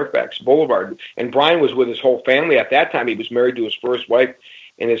on Fairfax Boulevard. And Brian was with his whole family. At that time, he was married to his first wife,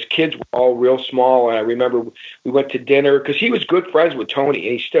 and his kids were all real small. And I remember we went to dinner because he was good friends with Tony,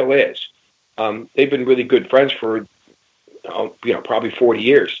 and he still is. They've been really good friends for, probably 40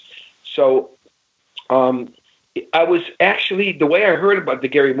 years. So I was actually, the way I heard about the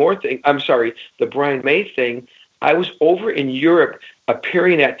Gary Moore thing, the Brian May thing, I was over in Europe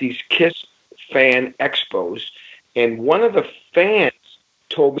appearing at these Kiss fan expos, and one of the fans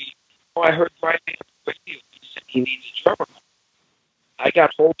told me, I heard Brian May on the radio. He said he needs a drummer. I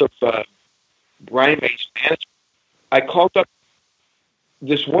got hold of Brian May's manager. I called up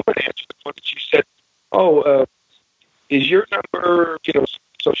this woman, answered the phone, and she said, is your number,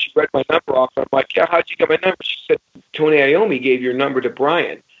 so she read my number off. I'm like, yeah, how'd you get my number? She said, Tony Iommi gave your number to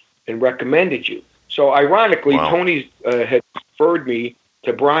Brian and recommended you. So ironically, wow. Tony had referred me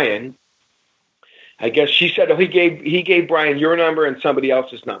to Brian. I guess she said, he gave Brian your number and somebody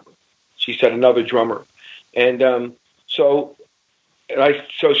else's number. She said, another drummer. And so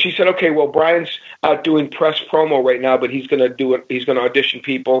she said, okay, well, Brian's out doing press promo right now, but he's going to do it. He's going to audition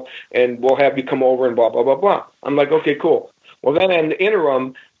people, and we'll have you come over and blah, blah, blah, blah. I'm like, okay, cool. Well, then in the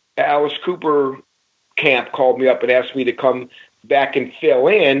interim, Alice Cooper camp called me up and asked me to come back and fill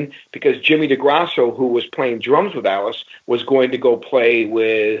in because Jimmy DeGrasso, who was playing drums with Alice, was going to go play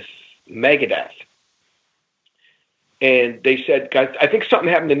with Megadeth. And they said, guys, I think something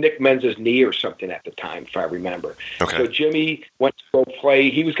happened to Nick Menza's knee or something at the time, if I remember. Okay. So Jimmy went to go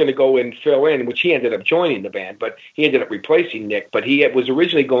play. He was going to go and fill in, which he ended up joining the band, but he ended up replacing Nick. But he was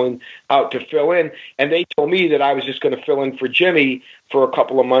originally going out to fill in, and they told me that I was just going to fill in for Jimmy for a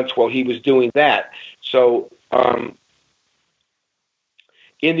couple of months while he was doing that. So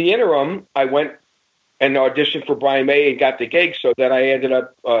in the interim, I went and auditioned for Brian May and got the gig. So then I ended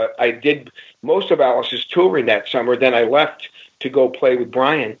up, I did most of Alice's touring that summer. Then I left to go play with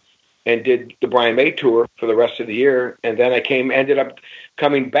Brian and did the Brian May tour for the rest of the year. And then I ended up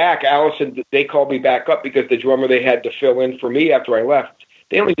coming back. Alice, and they called me back up because the drummer they had to fill in for me after I left.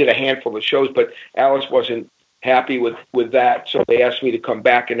 They only did a handful of shows, but Alice wasn't happy with that. So they asked me to come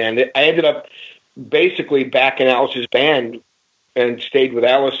back, and I ended up basically back in Alice's band and stayed with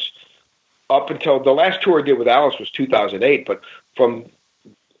Alice up until the last tour I did with Alice was 2008. But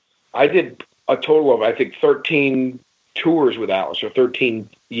I did a total of, I think, 13 tours with Alice, or 13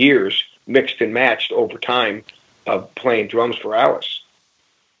 years mixed and matched over time of playing drums for Alice.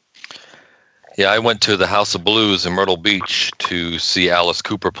 Yeah, I went to the House of Blues in Myrtle Beach to see Alice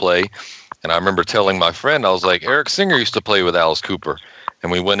Cooper play. And I remember telling my friend, I was like, Eric Singer used to play with Alice Cooper.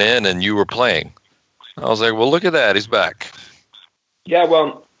 And we went in and you were playing. I was like, well, look at that. He's back. Yeah,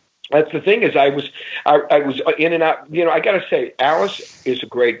 well, that's the thing is I was in and out. You know, I got to say, Alice is a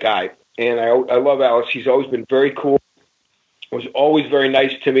great guy. And I love Alice. He's always been very cool. Was always very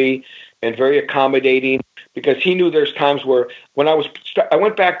nice to me and very accommodating, because he knew there's times where when I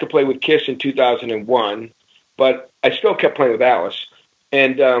went back to play with Kiss in 2001, but I still kept playing with Alice.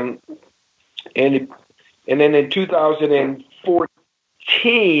 And then in 2004,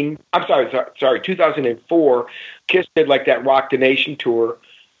 Kiss did like that Rock the Nation tour.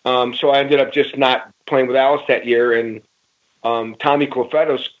 So I ended up just not playing with Alice that year. And Tommy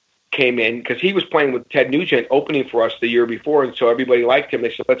Clufetos came in because he was playing with Ted Nugent opening for us the year before. And so everybody liked him.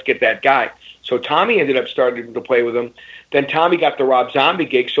 They said, let's get that guy. So Tommy ended up starting to play with him. Then Tommy got the Rob Zombie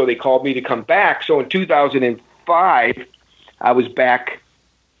gig, so they called me to come back. So in 2005, I was back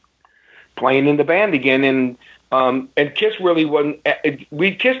playing in the band again. And Kiss really wasn't.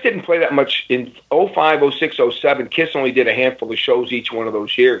 Kiss didn't play that much in 05, 06, 07. Kiss only did a handful of shows each one of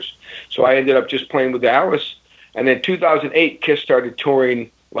those years. So I ended up just playing with Alice. And then 2008, Kiss started touring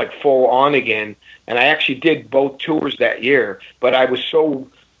like full on again. And I actually did both tours that year. But I was so,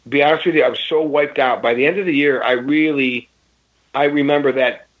 to be honest with you, I was so wiped out. By the end of the year, I remember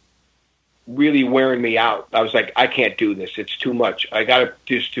that really wearing me out. I was like, I can't do this. It's too much. I got to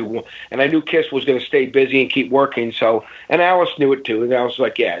just do. And I knew Kiss was going to stay busy and keep working. So, and Alice knew it too. And I was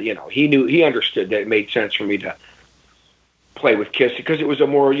like, yeah, you know, he understood that it made sense for me to play with Kiss, because it was a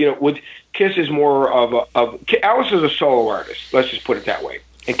more, you know, with Kiss is more of Alice is a solo artist. Let's just put it that way.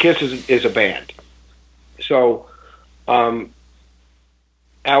 And Kiss is a band. So, Alice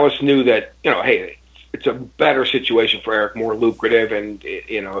knew that, you know, hey, it's a better situation for Eric, more lucrative, and,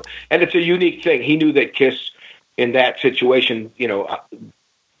 you know, and it's a unique thing. He knew that Kiss in that situation, you know,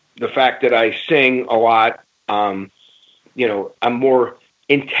 the fact that I sing a lot, you know, I'm more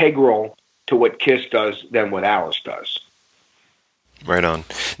integral to what Kiss does than what Alice does. Right on.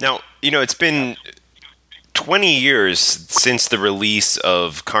 Now, you know, it's been 20 years since the release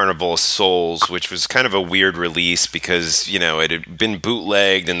of Carnival of Souls, which was kind of a weird release because, you know, it had been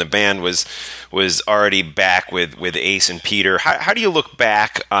bootlegged and the band was already back with Ace and Peter. How do you look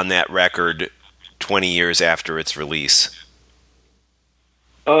back on that record 20 years after its release?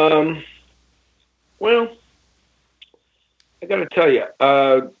 Well, I got to tell you,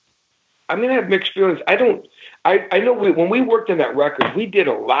 I'm going to have mixed feelings. I know when we worked on that record, we did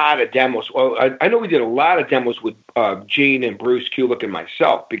a lot of demos. Well, I know we did a lot of demos with Gene and Bruce Kulick and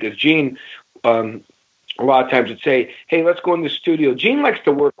myself, because Gene a lot of times would say, hey, let's go in the studio. Gene likes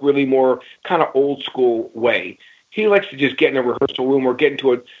to work really more kind of old school way. He likes to just get in a rehearsal room or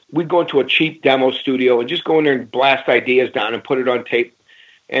we'd go into a cheap demo studio and just go in there and blast ideas down and put it on tape.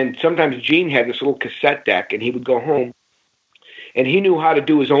 And sometimes Gene had this little cassette deck, and he would go home and he knew how to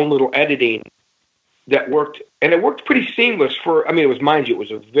do his own little editing that worked, and it worked pretty seamless it was, mind you, it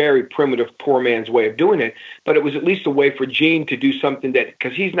was a very primitive, poor man's way of doing it, but it was at least a way for Gene to do something that,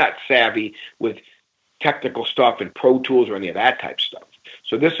 because he's not savvy with technical stuff and Pro Tools or any of that type of stuff.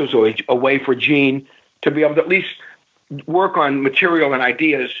 So this was a way for Gene to be able to at least work on material and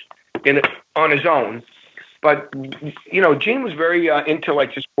ideas on his own. But, you know, Gene was very into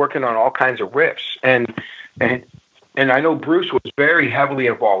like just working on all kinds of riffs, and I know Bruce was very heavily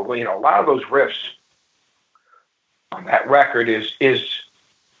involved. You know, a lot of those riffs on that record is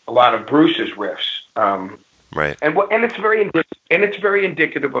a lot of Bruce's riffs, right? And it's very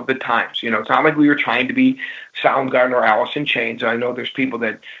indicative of the times. You know, it's not like we were trying to be Soundgarden or Alice in Chains. I know there's people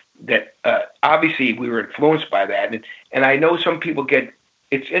that obviously we were influenced by that, and I know some people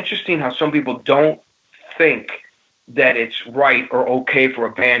it's interesting how some people don't think that it's right or okay for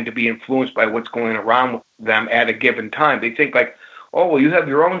a band to be influenced by what's going around them at a given time. They think like, oh, well, you have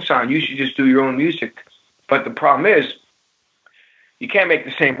your own sound, you should just do your own music. But the problem is, you can't make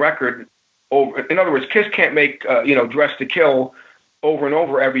the same record over. In other words, Kiss can't make Dress to Kill over and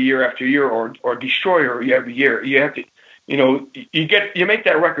over every year after year, or Destroyer every year. You have to, you make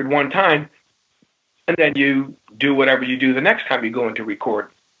that record one time, and then you do whatever you do the next time you go into record,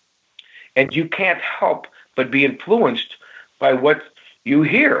 and you can't help but be influenced by what you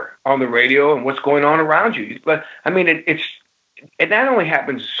hear on the radio and what's going on around you. But I mean, it not only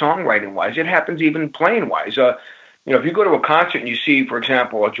happens songwriting wise, it happens even playing wise. If you go to a concert and you see, for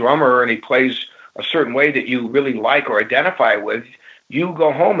example, a drummer and he plays a certain way that you really like or identify with, you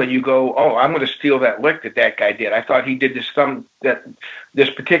go home and you go, "Oh, I'm going to steal that lick that guy did. I thought he did this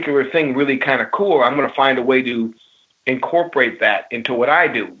particular thing really kind of cool. I'm going to find a way to incorporate that into what I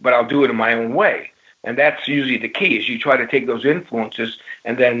do, but I'll do it in my own way." And that's usually the key, is you try to take those influences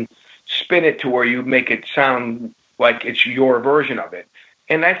and then spin it to where you make it sound like it's your version of it.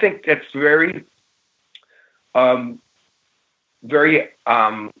 And I think that's very, very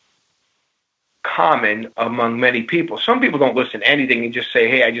common among many people. Some people don't listen to anything and just say,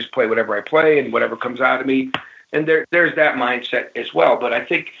 "Hey, I just play whatever I play and whatever comes out of me." And there's that mindset as well. But I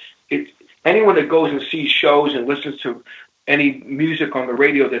think anyone that goes and sees shows and listens to any music on the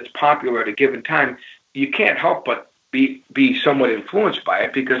radio that's popular at a given time, you can't help but be somewhat influenced by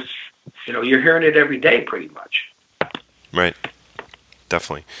it, because you're hearing it every day pretty much. Right.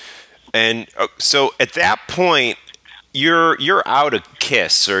 Definitely. And so at that point, you're out of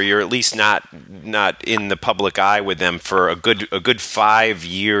Kiss, or you're at least not in the public eye with them for a good 5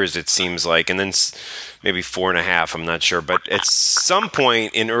 years, it seems like, and then maybe 4.5, I'm not sure. But at some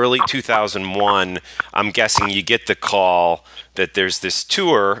point in early 2001, I'm guessing you get the call that there's this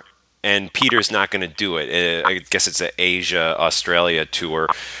tour and Peter's not going to do it. I guess it's an Asia-Australia tour.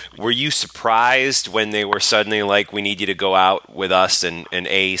 Were you surprised when they were suddenly like, "We need you to go out with us and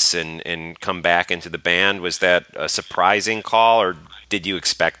Ace and come back into the band"? Was that a surprising call, or did you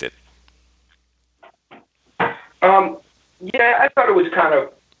expect it? Yeah, I thought it was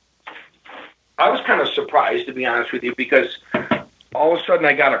I was kind of surprised, to be honest with you, because all of a sudden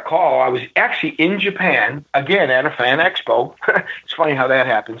I got a call. I was actually in Japan, again, at a fan expo. It's funny how that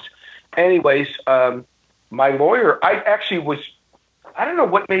happens. Anyways, my lawyer, I don't know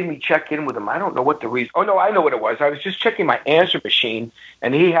what made me check in with him. I don't know what the reason. Oh, no, I know what it was. I was just checking my answer machine,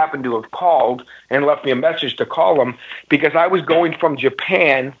 and he happened to have called and left me a message to call him, because I was going from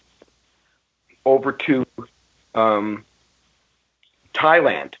Japan over to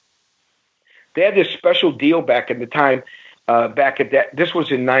Thailand. They had this special deal back at the time, this was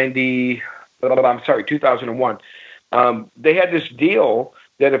in 2001. They had this deal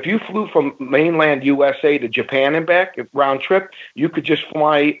that if you flew from mainland USA to Japan and back, round trip, you could just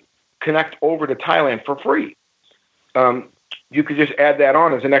connect over to Thailand for free. You could just add that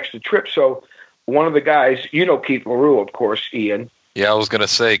on as an extra trip. So one of the guys, Keith LaRue, of course, Ian. Yeah, I was going to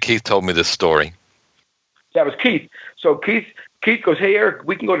say, Keith told me this story. That was Keith. So Keith goes, "Hey, Eric,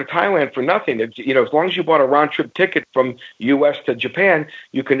 we can go to Thailand for nothing. As long as you bought a round trip ticket from U.S. to Japan,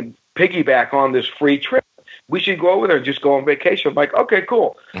 you can piggyback on this free trip. We should go over there and just go on vacation." I'm like, "Okay,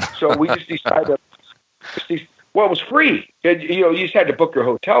 cool." So we just decided, it was free. You just had to book your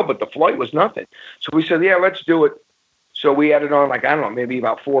hotel, but the flight was nothing. So we said, "Yeah, let's do it." So we added on, maybe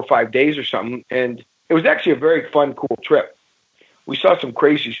about 4 or 5 days or something. And it was actually a very fun, cool trip. We saw some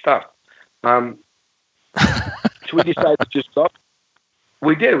crazy stuff. So we decided to just go.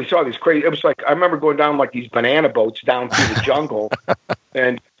 We did. We saw these crazy. It was like, I remember going down like these banana boats down through the jungle,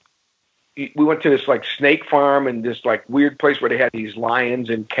 and we went to this like snake farm and this like weird place where they had these lions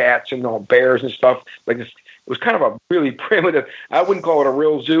and cats and all bears and stuff. Like this, it was kind of a really primitive. I wouldn't call it a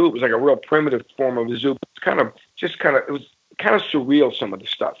real zoo. It was like a real primitive form of a zoo. It's it was kind of surreal, some of the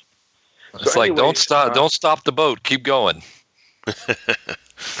stuff. It's so don't stop the boat. Keep going.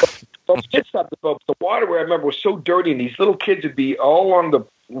 Well, we did stop the boat. The water, where I remember, was so dirty, and these little kids would be all along the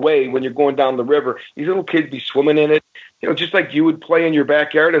way when you're going down the river. These little kids would be swimming in it, just like you would play in your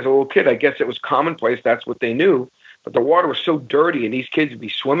backyard as a little kid. I guess it was commonplace. That's what they knew. But the water was so dirty, and these kids would be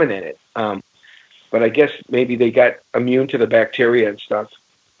swimming in it. But I guess maybe they got immune to the bacteria and stuff,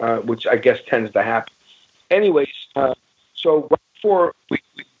 which I guess tends to happen. Anyways, so right before we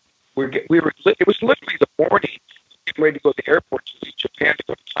were, it was literally the morning, getting ready to go to the airport to leave Japan to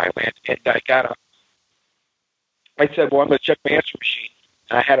go to Thailand, and I said, "Well, I'm going to check my answer machine."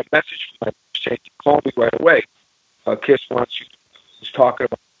 And I had a message from my saying, "Call me right away. Kiss wants you." He's talking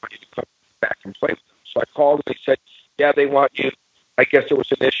about wanting you to come back and play with them. So I called, and they said, "Yeah, they want you." I guess there was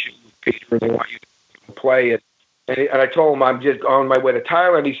an issue with Peter, and they want you to play it. And I told him I'm just on my way to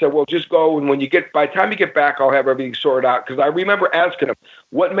Thailand. He said, "Well, just go, and by the time you get back, I'll have everything sorted out." Because I remember asking him,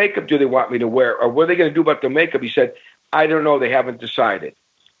 "What makeup do they want me to wear, or what are they going to do about the makeup?" He said, "I don't know. They haven't decided."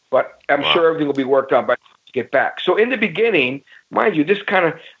 But I'm sure everything will be worked out by the time to get back. So in the beginning, mind you, this kind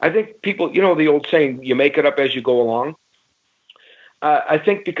of, I think people, you know, the old saying, you make it up as you go along. I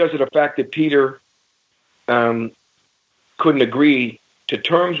think because of the fact that Peter couldn't agree to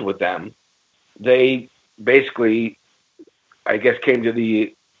terms with them, they basically, I guess, came to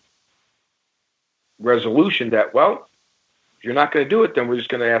the resolution that, well, if you're not going to do it, then we're just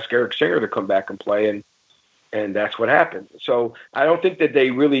going to ask Eric Singer to come back and play, and that's what happened. So I don't think that they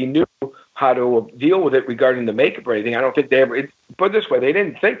really knew how to deal with it regarding the makeup or anything. I don't think they ever, put it this way, they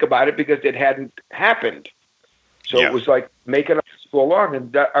didn't think about it because it hadn't happened. So it was like making up as you go along.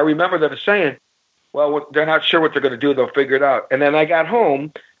 And I remember them saying, well, they're not sure what they're going to do. They'll figure it out. And then I got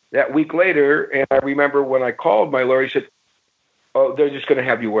home that week later, and I remember when I called my lawyer, he said, oh, they're just going to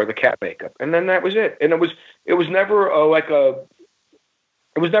have you wear the cat makeup. And then that was it. And it was never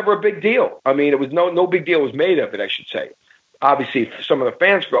it was never a big deal. I mean, it was no big deal was made of it, I should say. Obviously, some of the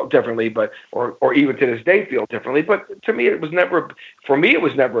fans felt differently, but or even to this day feel differently. But to me, it was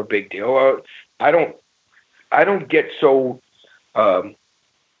never a big deal. I don't get so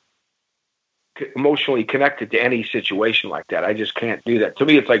emotionally connected to any situation like that. I just can't do that. To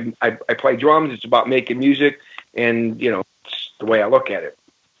me, it's like I play drums. It's about making music, and you know, it's the way I look at it.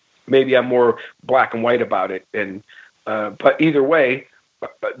 Maybe I'm more black and white about it, and but either way,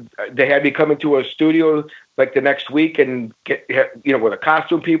 they had me come into a studio like the next week and get, you know, with a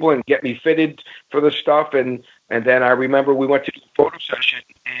costume people and get me fitted for the stuff, and then I remember we went to the photo session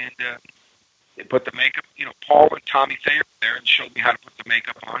and they put the makeup. You know, Paul and Tommy Thayer were there and showed me how to put the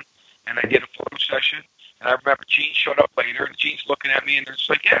makeup on. And I did a photo session, and I remember Gene showed up later, and Gene's looking at me, and they're just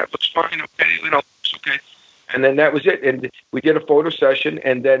like, yeah, it looks fine, okay, you know, it's okay. And then that was it, and we did a photo session,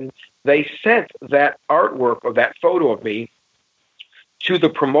 and then they sent that artwork of that photo of me to the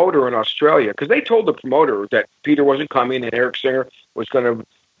promoter in Australia, because they told the promoter that Peter wasn't coming and Eric Singer was going to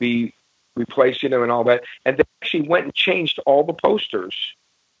be replacing him and all that, and they actually went and changed all the posters.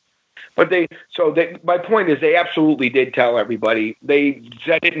 But my point is they absolutely did tell everybody. They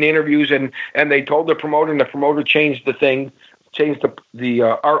said it in interviews, and they told the promoter, and the promoter changed the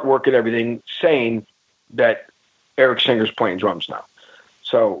artwork and everything, saying that Eric Singer's playing drums now.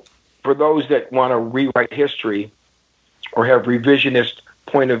 So for those that want to rewrite history or have revisionist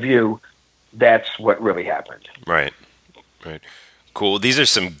point of view, that's what really happened. Right. Cool. These are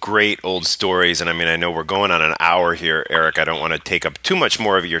some great old stories, and I mean, I know we're going on an hour here, Eric. I don't want to take up too much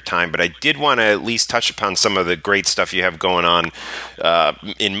more of your time, but I did want to at least touch upon some of the great stuff you have going on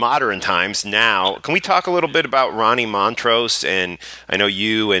in modern times now. Can we talk a little bit about Ronnie Montrose? And I know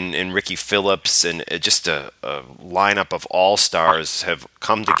you and Ricky Phillips and just a lineup of all-stars have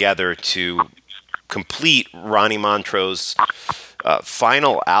come together to complete Ronnie Montrose's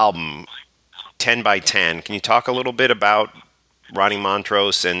final album, 10 by 10. Can you talk a little bit about Ronnie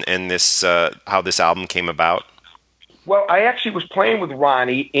Montrose and this how this album came about? Well, I actually was playing with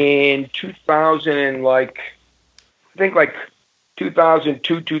Ronnie in 2000 and I think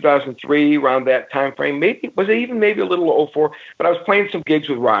 2002, 2003, around that time frame. Maybe was it even maybe a little 04? But I was playing some gigs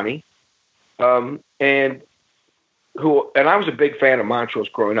with Ronnie, and I was a big fan of Montrose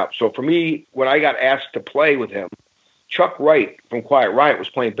growing up. So for me, when I got asked to play with him, Chuck Wright from Quiet Riot was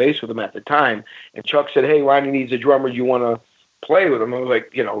playing bass with him at the time, and Chuck said, "Hey, Ronnie needs a drummer. You want to play with him?" I was like,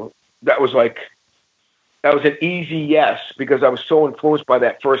 you know, that was an easy yes, because I was so influenced by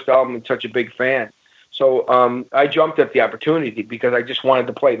that first album and such a big fan. So I jumped at the opportunity because I just wanted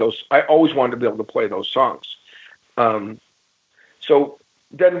to play those. I always wanted to be able to play those songs. So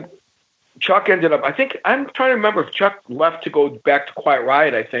then Chuck ended up, I think, I'm trying to remember if Chuck left to go back to Quiet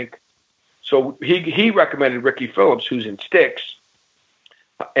Riot, I think. So he recommended Ricky Phillips, who's in Styx,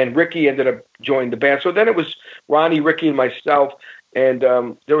 and Ricky ended up joining the band. So then it was Ronnie, Ricky, and myself, and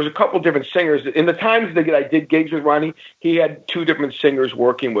there was a couple different singers. In the times that I did gigs with Ronnie, he had two different singers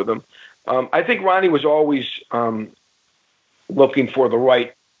working with him. I think Ronnie was always looking for the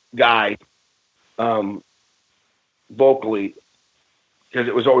right guy vocally, because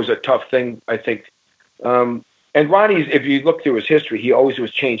it was always a tough thing, I think. And Ronnie's, if you look through his history, he always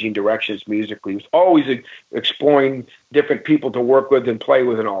was changing directions musically. He was always exploring different people to work with and play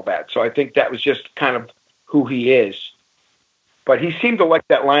with and all that. So I think that was just kind of who he is. But he seemed to like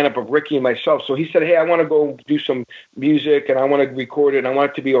that lineup of Ricky and myself. So he said, hey, I want to go do some music, and I want to record it, and I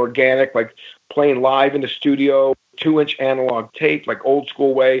want it to be organic, like playing live in the studio, 2-inch analog tape, like old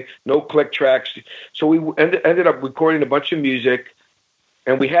school way, no click tracks. So we ended up recording a bunch of music.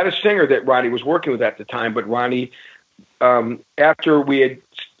 And we had a singer that Ronnie was working with at the time, but Ronnie, after we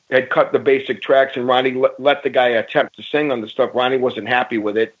had cut the basic tracks and Ronnie let the guy attempt to sing on the stuff, Ronnie wasn't happy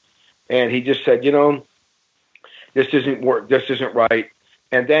with it. And he just said, you know, this isn't right.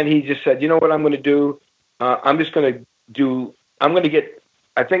 And then he just said, you know what I'm going to do? I think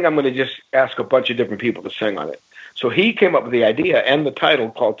I'm going to just ask a bunch of different people to sing on it. So he came up with the idea and the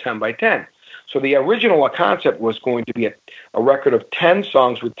title called 10 by 10. So the original concept was going to be a record of 10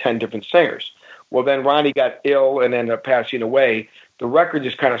 songs with 10 different singers. Well, then Ronnie got ill and ended up passing away. The record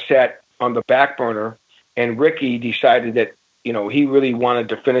just kind of sat on the back burner, and Ricky decided that, you know, he really wanted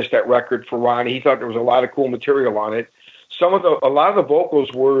to finish that record for Ronnie. He thought there was a lot of cool material on it. A lot of the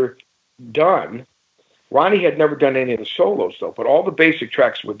vocals were done. Ronnie had never done any of the solos, though, but all the basic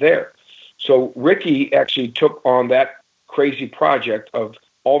tracks were there. So Ricky actually took on that crazy project of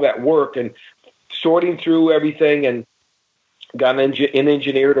all that work and sorting through everything and got an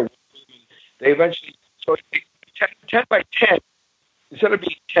engineer to. They eventually, so 10 by 10, instead of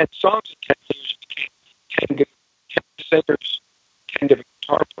being 10 songs, 10 singers, it became 10 singers, 10 different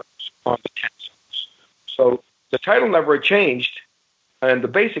guitar players on the 10 songs. So the title never changed, and the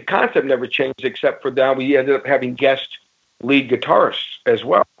basic concept never changed, except for now we ended up having guest lead guitarists as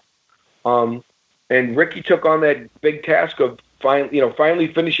well. And Ricky took on that big task of finally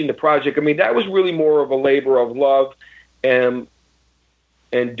finishing the project. I mean, that was really more of a labor of love and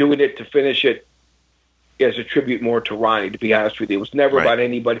doing it to finish it as a tribute more to Ronnie, to be honest with you. It was never about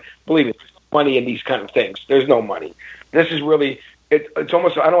anybody. Believe me, there's no money in these kind of things. There's no money. This is really, it's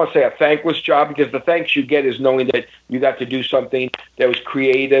almost, I don't want to say a thankless job, because the thanks you get is knowing that you got to do something that was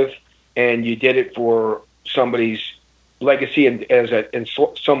creative and you did it for somebody's legacy and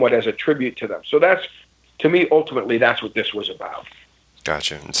somewhat as a tribute to them. So that's, to me, ultimately, that's what this was about.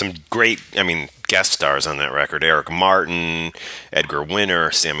 Gotcha. And some great, guest stars on that record. Eric Martin, Edgar Winter,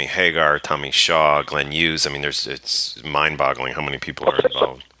 Sammy Hagar, Tommy Shaw, Glenn Hughes. It's mind-boggling how many people are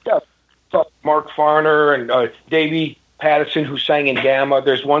involved. Yeah. Mark Farner and Davey Pattison, who sang in Gamma.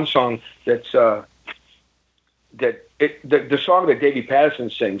 There's one song that's the song that Davey Pattison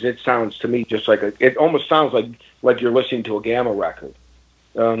sings. It sounds to me just like it almost sounds like you're listening to a Gamma record.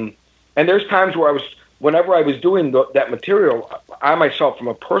 And there's times where whenever I was doing that material, I myself, from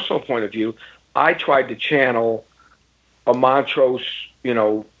a personal point of view, I tried to channel a Montrose,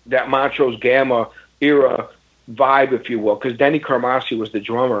 that Montrose Gamma era vibe, if you will, because Denny Carmassi was the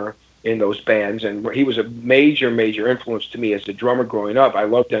drummer in those bands, and he was a major, major influence to me as a drummer growing up. I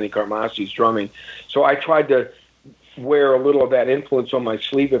loved Denny Carmassi's drumming. So I tried to wear a little of that influence on my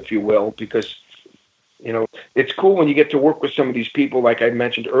sleeve, if you will, because it's cool when you get to work with some of these people, like I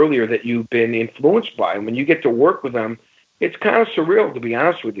mentioned earlier, that you've been influenced by. And when you get to work with them, it's kind of surreal, to be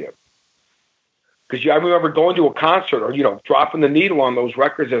honest with you. Because I remember going to a concert or, dropping the needle on those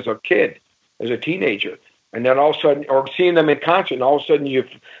records as a kid, as a teenager. And then all of a sudden, or seeing them in concert, and all of a sudden you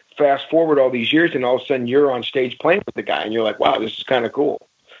fast forward all these years, and all of a sudden you're on stage playing with the guy, and you're like, wow, this is kind of cool.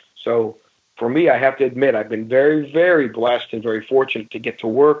 So for me, I have to admit, I've been very, very blessed and very fortunate to get to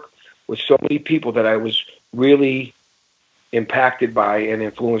work with so many people that I was really impacted by and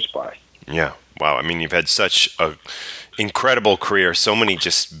influenced by. Yeah. Wow. You've had such a incredible career, so many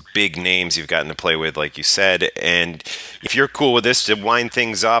just big names you've gotten to play with, like you said. And if you're cool with this, to wind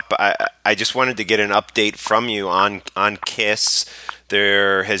things up, I just wanted to get an update from you on KISS.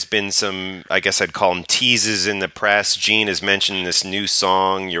 There has been some, I guess I'd call them teases in the press. Gene has mentioned this new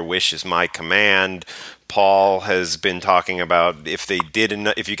song, Your Wish Is My Command. Paul has been talking about if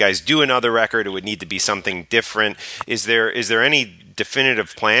you guys do another record, it would need to be something different. Is there any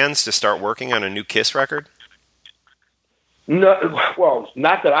definitive plans to start working on a new KISS record? No, well,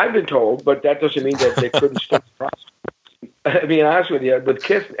 not that I've been told, but that doesn't mean that they couldn't start the process. Being honest with you, with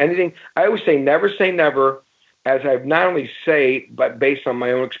KISS, anything, I always say never, as I've not only say, but based on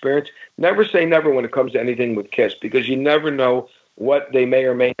my own experience, never say never when it comes to anything with KISS, because you never know what they may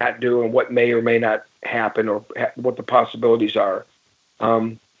or may not do and what may or may not happen, or what the possibilities are.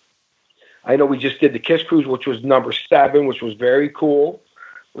 I know we just did the KISS Cruise, which was number 7, which was very cool.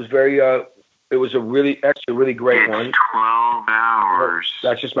 It was very, it was a really great one. 12 hours.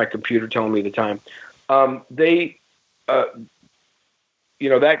 That's just my computer telling me the time. That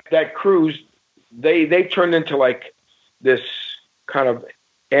cruise, they turned into like this kind of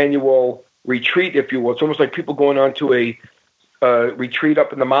annual retreat, if you will. It's almost like people going on to a retreat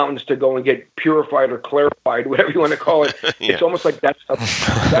up in the mountains to go and get purified or clarified, whatever you want to call it. Yeah. It's almost like that's how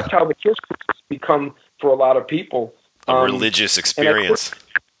the KISS has become for a lot of people. A religious experience.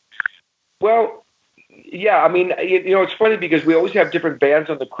 Well, yeah, it's funny because we always have different bands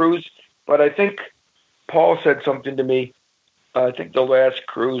on the cruise, but I think Paul said something to me, I think the last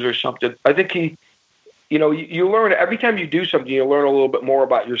cruise or something. I think you learn every time you do something, you learn a little bit more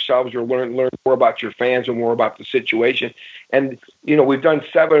about yourselves. You learn more about your fans and more about the situation. And, we've done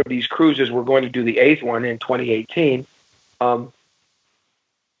 7 of these cruises. We're going to do the 8th one in 2018.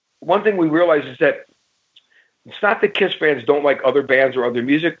 one thing we realize is that it's not that Kiss fans don't like other bands or other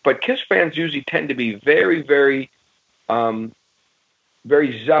music, but Kiss fans usually tend to be very, very,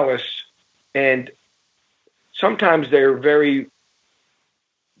 very zealous, and sometimes they're very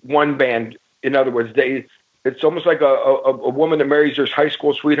one band. In other words, it's almost like a woman that marries her high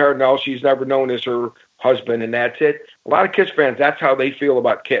school sweetheart and all she's never known is her husband, and that's it. A lot of Kiss fans, that's how they feel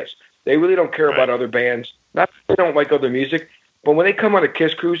about Kiss. They really don't care about other bands. Not that they don't like other music, but when they come on a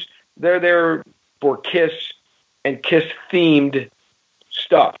Kiss cruise, they're there for Kiss and Kiss-themed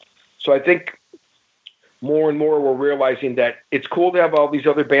stuff. So I think more and more we're realizing that it's cool to have all these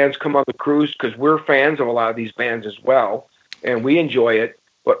other bands come on the cruise because we're fans of a lot of these bands as well, and we enjoy it.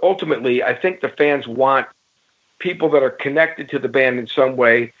 But ultimately, I think the fans want people that are connected to the band in some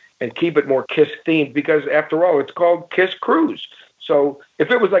way and keep it more Kiss-themed because, after all, it's called Kiss Cruise. So if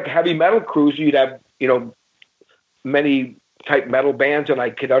it was like a heavy metal cruise, you'd have, many type metal bands, and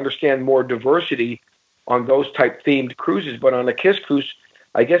I could understand more diversity on those type themed cruises. But on a Kiss cruise,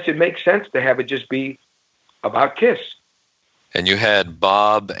 I guess it makes sense to have it just be about Kiss. And you had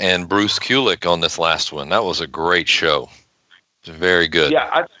Bob and Bruce Kulick on this last one. That was a great show. It was very good. Yeah,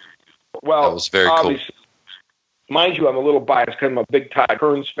 that was very cool. Mind you, I'm a little biased because I'm a big Todd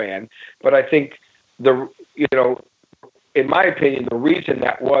Kerns fan, but I think in my opinion, the reason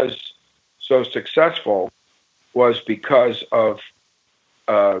that was so successful was because of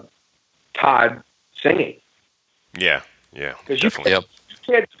Todd singing. Yeah, definitely.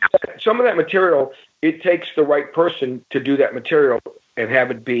 Some of that material, it takes the right person to do that material and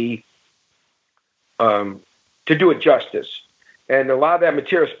have it be, to do it justice. And a lot of that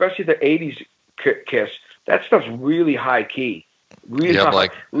material, especially the 80s Kiss, that stuff's really high key. Really high,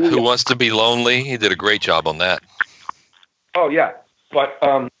 like really Who Wants to Be Lonely? He did a great job on that. Oh, yeah. But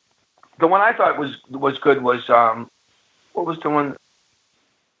the one I thought was good was, what was the one?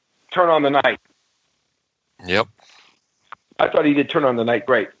 Turn on the Night. Yep. I thought he did Turn on the Night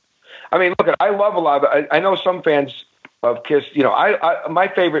great. I mean, look, I love a lot of I know some fans of Kiss,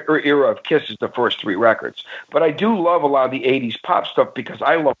 my favorite era of Kiss is the first three records. But I do love a lot of the 80s pop stuff because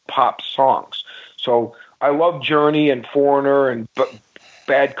I love pop songs. So I love Journey and Foreigner and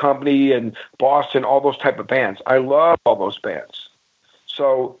Bad Company and Boston, all those type of bands. I love all those bands.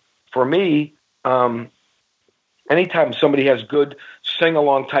 So for me, anytime somebody has good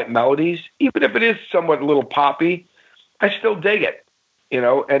sing-along type melodies, even if it is somewhat a little poppy, I still dig it.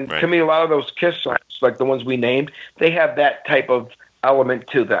 And to me, a lot of those Kiss songs, like the ones we named, they have that type of element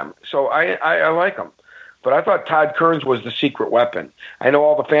to them. So I like them. But I thought Todd Kerns was the secret weapon. I know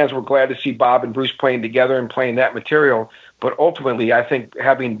all the fans were glad to see Bob and Bruce playing together and playing that material, but ultimately I think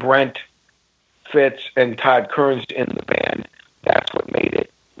having Brent Fitz and Todd Kerns in the band, that's what made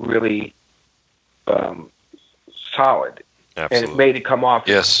it really solid. Absolutely. And it made it come off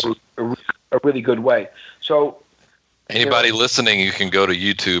a really good way. So anybody listening, you can go to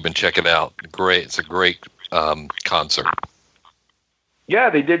YouTube and check it out. Great. It's a great concert. Yeah,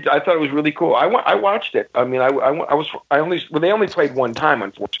 they did. I thought it was really cool. I watched it. I mean, they only played one time,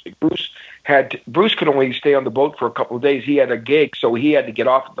 unfortunately. Bruce could only stay on the boat for a couple of days. He had a gig, so he had to get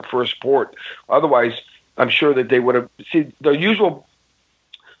off at the first port. Otherwise, I'm sure that they would have. See,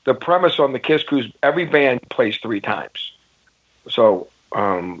 the premise on the Kiss cruise, every band plays 3 times. So,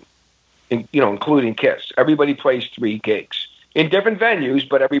 including Kiss, everybody plays 3 gigs in different venues,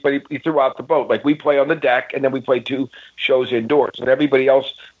 but everybody throughout the boat. Like we play on the deck, and then we play 2 shows indoors, and everybody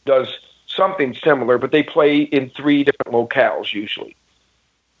else does something similar, but they play in 3 different locales usually,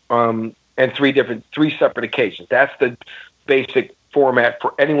 and 3 separate occasions. That's the basic format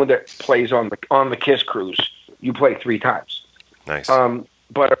for anyone that plays on the Kiss cruise. You play 3 times. Nice.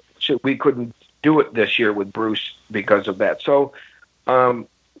 But we couldn't do it this year with Bruce because of that. So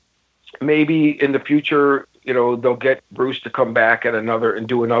maybe in the future, they'll get Bruce to come back and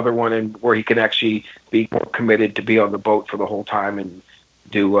do another one, and where he can actually be more committed to be on the boat for the whole time and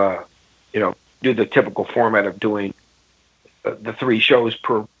do the typical format of doing the 3 shows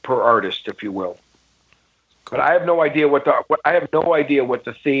per artist, if you will. Cool. But I have no idea what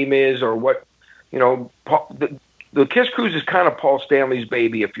the theme is or what the Kiss Cruise is kind of Paul Stanley's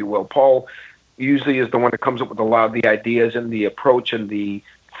baby, if you will. Paul usually is the one that comes up with a lot of the ideas and the approach and the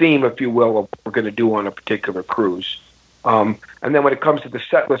theme, if you will, of what we're going to do on a particular cruise. And then when it comes to the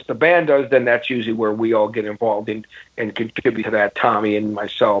set list the band does, then that's usually where we all get involved and contribute to that. Tommy and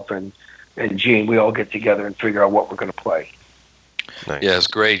myself and Gene, we all get together and figure out what we're going to play. Nice. Yeah, it's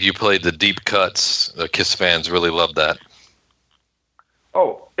great. You played the deep cuts. The Kiss fans really love that.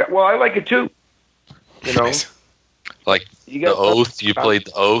 Oh, well, I like it too. Nice. Like the Oath, you played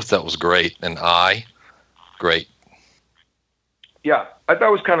the Oath. That was great. And great. Yeah, I thought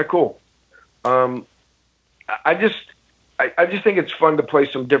it was kind of cool. I just think it's fun to play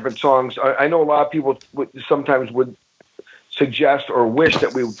some different songs. I know a lot of people sometimes would suggest or wish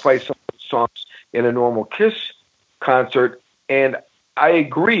that we would play some songs in a normal Kiss concert, and I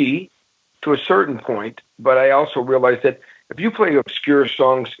agree to a certain point, but I also realize that if you play obscure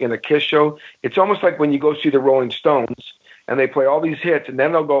songs in a Kiss show, it's almost like when you go see the Rolling Stones and they play all these hits, and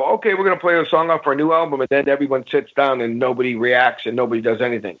then they'll go, okay, we're going to play a song off our new album, and then everyone sits down and nobody reacts and nobody does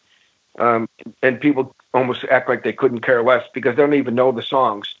anything. And people almost act like they couldn't care less because they don't even know the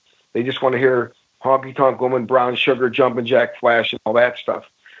songs. They just want to hear Honky Tonk Woman, Brown Sugar, Jumpin' Jack Flash, and all that stuff.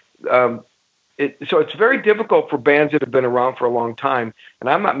 So it's very difficult for bands that have been around for a long time, and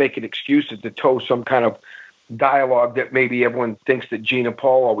I'm not making excuses to toe some kind of dialogue that maybe everyone thinks that Gene and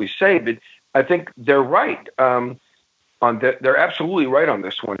Paul always say, but I think they're right. They're absolutely right on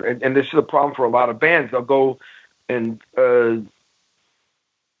this one, and this is a problem for a lot of bands. They'll go and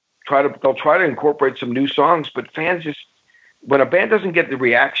try to incorporate some new songs, but fans just, when a band doesn't get the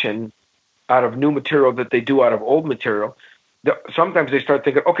reaction out of new material that they do out of old material, sometimes they start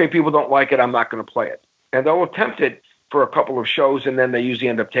thinking, okay, people don't like it, I'm not going to play it, and they'll attempt it for a couple of shows, and then they usually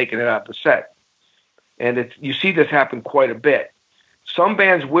end up taking it out the set. And you see this happen quite a bit. Some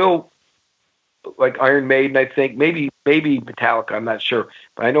bands will, like Iron Maiden, I think, maybe Metallica, I'm not sure,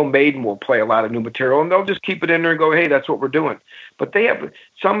 but I know Maiden will play a lot of new material, and they'll just keep it in there and go, hey, that's what we're doing. But they have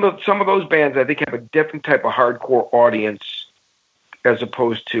some of those bands, I think, have a different type of hardcore audience as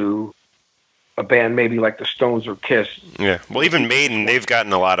opposed to a band maybe like the Stones or Kiss. Yeah, well, even Maiden, they've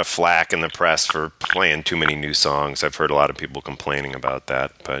gotten a lot of flack in the press for playing too many new songs. I've heard a lot of people complaining about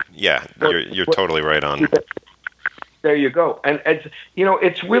that, but yeah, you're totally right on. There you go. And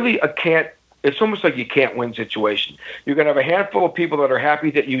it's really it's almost like you can't win situation. You're going to have a handful of people that are happy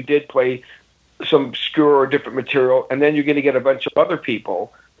that you did play some obscure or different material, and then you're going to get a bunch of other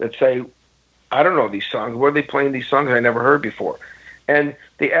people that say, I don't know these songs. Where are they playing these songs I never heard before? And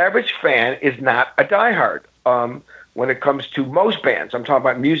the average fan is not a diehard when it comes to most bands. I'm talking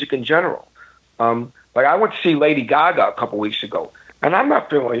about music in general. Like I went to see Lady Gaga a couple weeks ago, and I'm not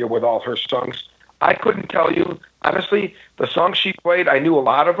familiar with all her songs. I couldn't tell you, honestly, the songs she played, I knew a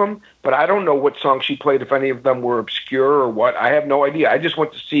lot of them, but I don't know what songs she played, if any of them were obscure or what. I have no idea. I just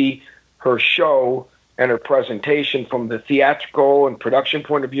went to see her show and her presentation from the theatrical and production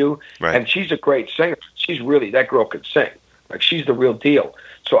point of view, right. And she's a great singer. That girl could sing. Like, she's the real deal.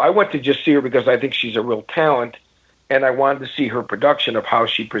 So I went to just see her because I think she's a real talent, and I wanted to see her production of how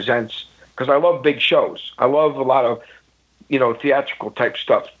she presents, because I love big shows. I love a lot of, theatrical type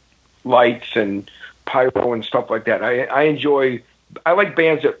stuff, lights and pyro and stuff like that. I like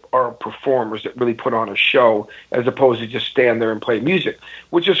bands that are performers that really put on a show as opposed to just stand there and play music,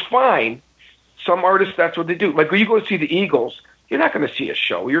 which is fine. Some artists, that's what they do. Like when you go see the Eagles, you're not going to see a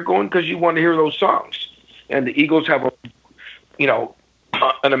show. You're going because you want to hear those songs. And the Eagles have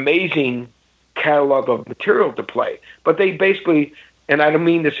an amazing catalog of material to play. But they basically, and I don't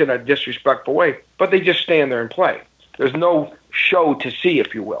mean this in a disrespectful way, but they just stand there and play. There's no show to see,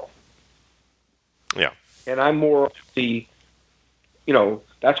 if you will. Yeah. And I'm more the,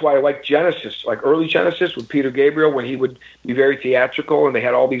 that's why I like Genesis, like early Genesis with Peter Gabriel, when he would be very theatrical and they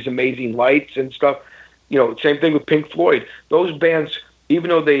had all these amazing lights and stuff. Same thing with Pink Floyd. Those bands, even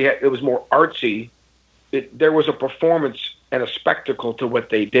though it was more artsy, there was a performance and a spectacle to what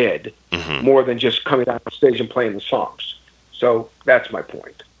they did, more than just coming out on stage and playing the songs. So that's my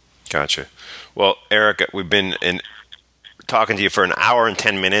point. Gotcha. Well, Eric, we've been talking to you for an hour and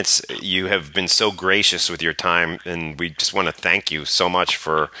 10 minutes. You have been so gracious with your time, and we just want to thank you so much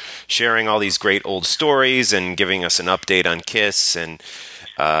for sharing all these great old stories and giving us an update on Kiss. And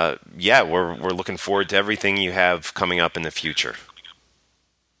we're looking forward to everything you have coming up in the future.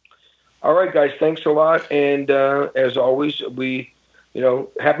 All right, guys, thanks a lot. And as always, we,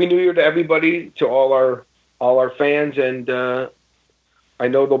 Happy New Year to everybody, to all our fans. And I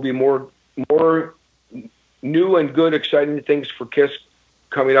know there'll be more new and good, exciting things for Kiss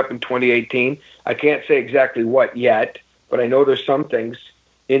coming up in 2018. I can't say exactly what yet, but I know there's some things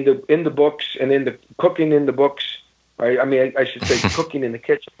in the books and in the cooking in the books. Right? I mean, I should say cooking in the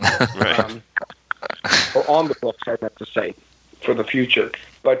kitchen, right. Or on the books, I have to say, for the future.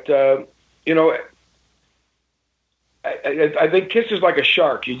 But I think Kiss is like a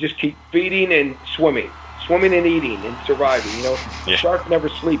shark. You just keep feeding and swimming and eating and surviving. Yeah. The shark never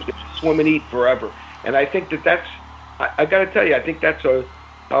sleeps. It swim and eat forever. And I think that's, I got to tell you, I think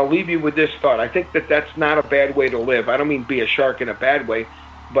I'll leave you with this thought. I think that's not a bad way to live. I don't mean be a shark in a bad way,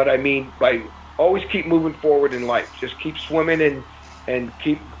 but I mean by always keep moving forward in life. Just keep swimming and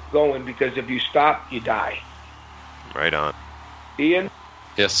keep going, because if you stop, you die. Right on. Ian,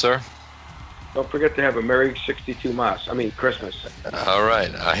 Yes, sir. don't forget to have a Merry 62 Christmas. All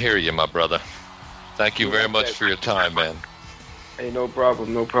right. I hear you, my brother. Thank you very much for your time, man. Hey, no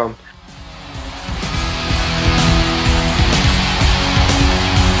problem, no problem.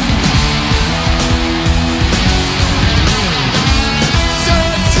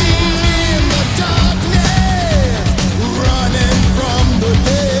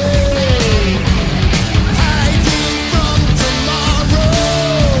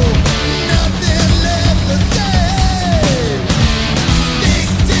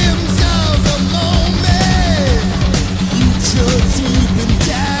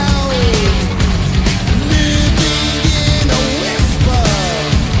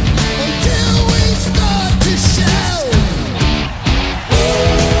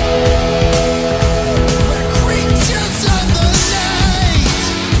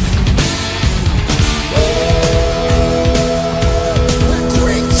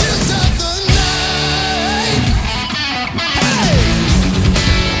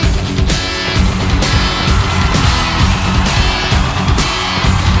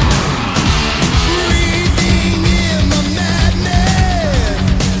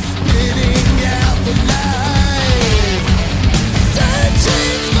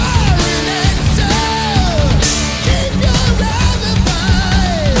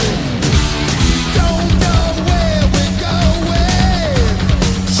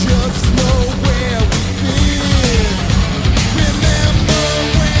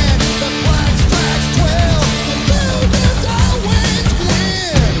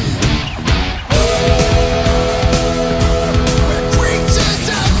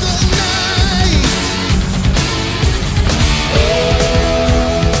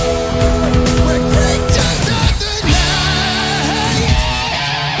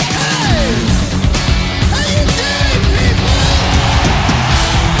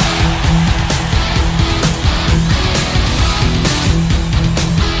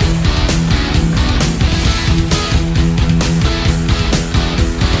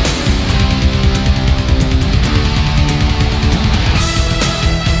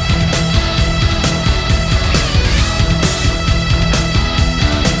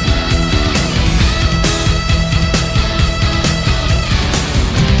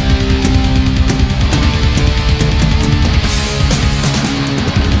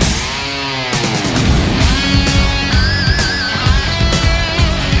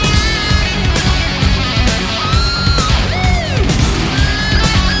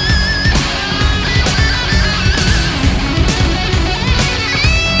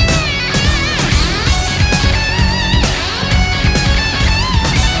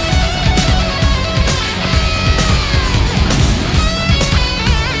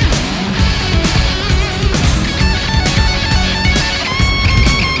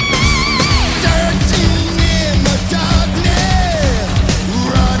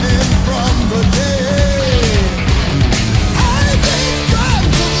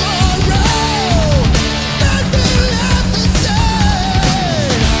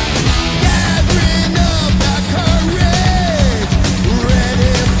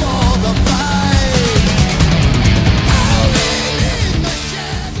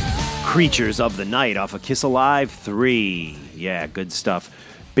 Creatures of the Night off of Kiss Alive 3. Yeah, good stuff.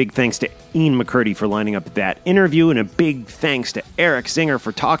 Big thanks to Ian McCurdy for lining up that interview, and a big thanks to Eric Singer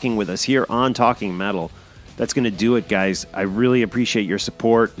for talking with us here on Talking Metal. That's going to do it, guys. I really appreciate your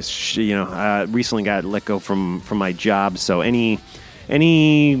support. Recently got let go from my job, so any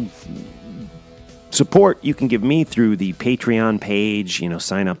support you can give me through the Patreon page,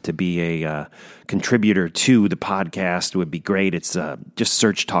 sign up to be a contributor to the podcast would be great. It's just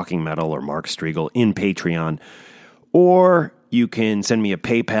search Talking Metal or Mark Striegel in Patreon. Or you can send me a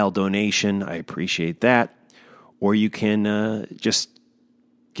PayPal donation. I appreciate that. Or you can just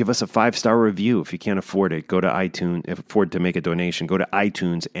give us a 5-star review if you can't afford it. Go to iTunes, afford to make a donation. Go to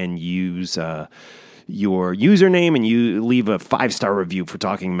iTunes and use your username and you leave a 5-star review for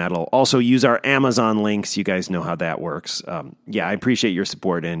Talking Metal. Also use our Amazon links. You guys know how that works. I appreciate your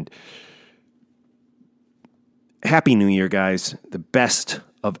support, and Happy New Year, guys. The best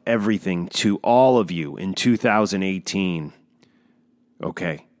of everything to all of you in 2018.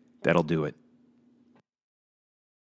 Okay, that'll do it.